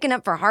sticking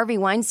up for Harvey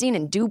Weinstein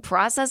and due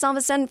process all of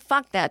a sudden.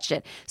 Fuck that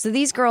shit. So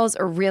these girls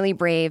are really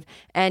brave.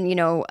 And,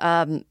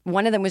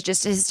 one of them was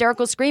just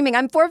hysterical screaming,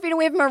 I'm 4 feet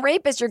away from a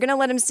rapist. You're going to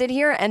let him sit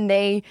here? And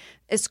they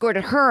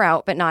escorted her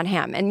out, but not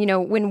him. And,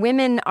 when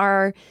women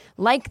are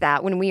like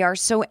that, when we are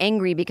so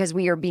angry because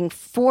we are being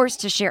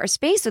forced to share a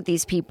space with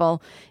these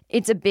people,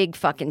 it's a big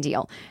fucking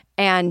deal.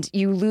 And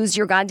you lose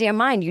your goddamn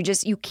mind.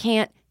 You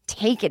can't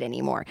take it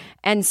anymore.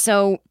 And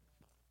so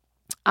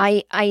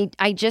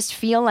I just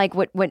feel like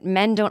what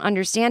men don't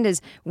understand is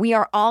we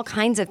are all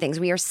kinds of things.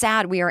 We are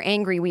sad. We are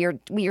angry. We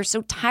are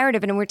so tired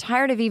of it. And we're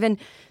tired of even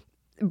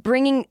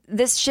bringing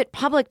this shit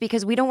public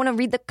because we don't want to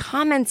read the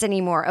comments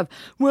anymore of,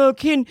 well,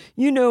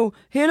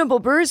 Hannibal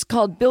Buress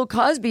called Bill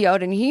Cosby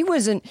out and he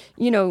wasn't,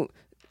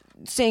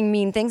 saying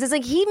mean things. It's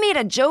like he made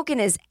a joke in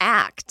his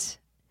act.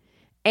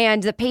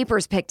 And the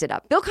papers picked it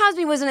up. Bill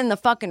Cosby wasn't in the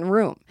fucking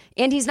room.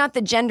 And he's not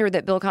the gender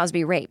that Bill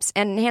Cosby rapes.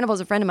 And Hannibal's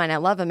a friend of mine. I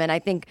love him. And I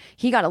think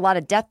he got a lot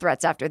of death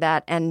threats after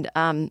that. And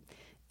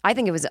I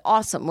think it was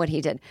awesome what he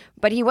did.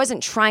 But he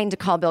wasn't trying to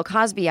call Bill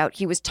Cosby out.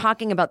 He was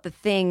talking about the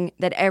thing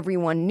that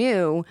everyone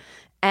knew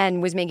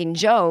and was making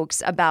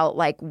jokes about,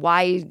 like,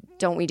 why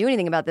don't we do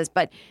anything about this?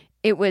 But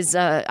it was,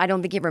 I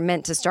don't think he ever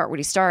meant to start what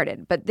he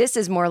started. But this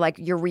is more like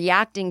you're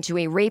reacting to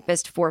a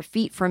rapist 4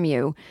 feet from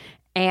you.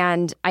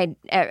 And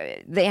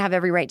they have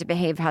every right to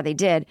behave how they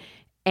did.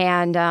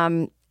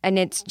 And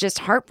it's just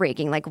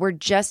heartbreaking. Like, we're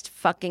just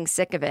fucking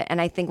sick of it.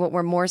 And I think what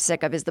we're more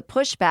sick of is the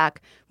pushback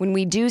when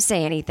we do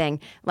say anything,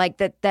 like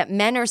that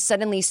men are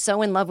suddenly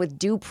so in love with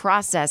due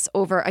process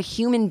over a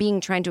human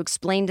being trying to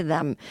explain to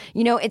them.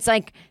 It's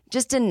like,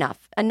 just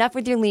enough. Enough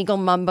with your legal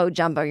mumbo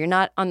jumbo. You're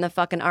not on the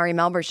fucking Ari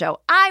Melber show.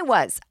 I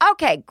was.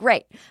 Okay,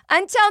 great.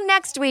 Until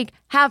next week,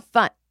 have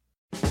fun.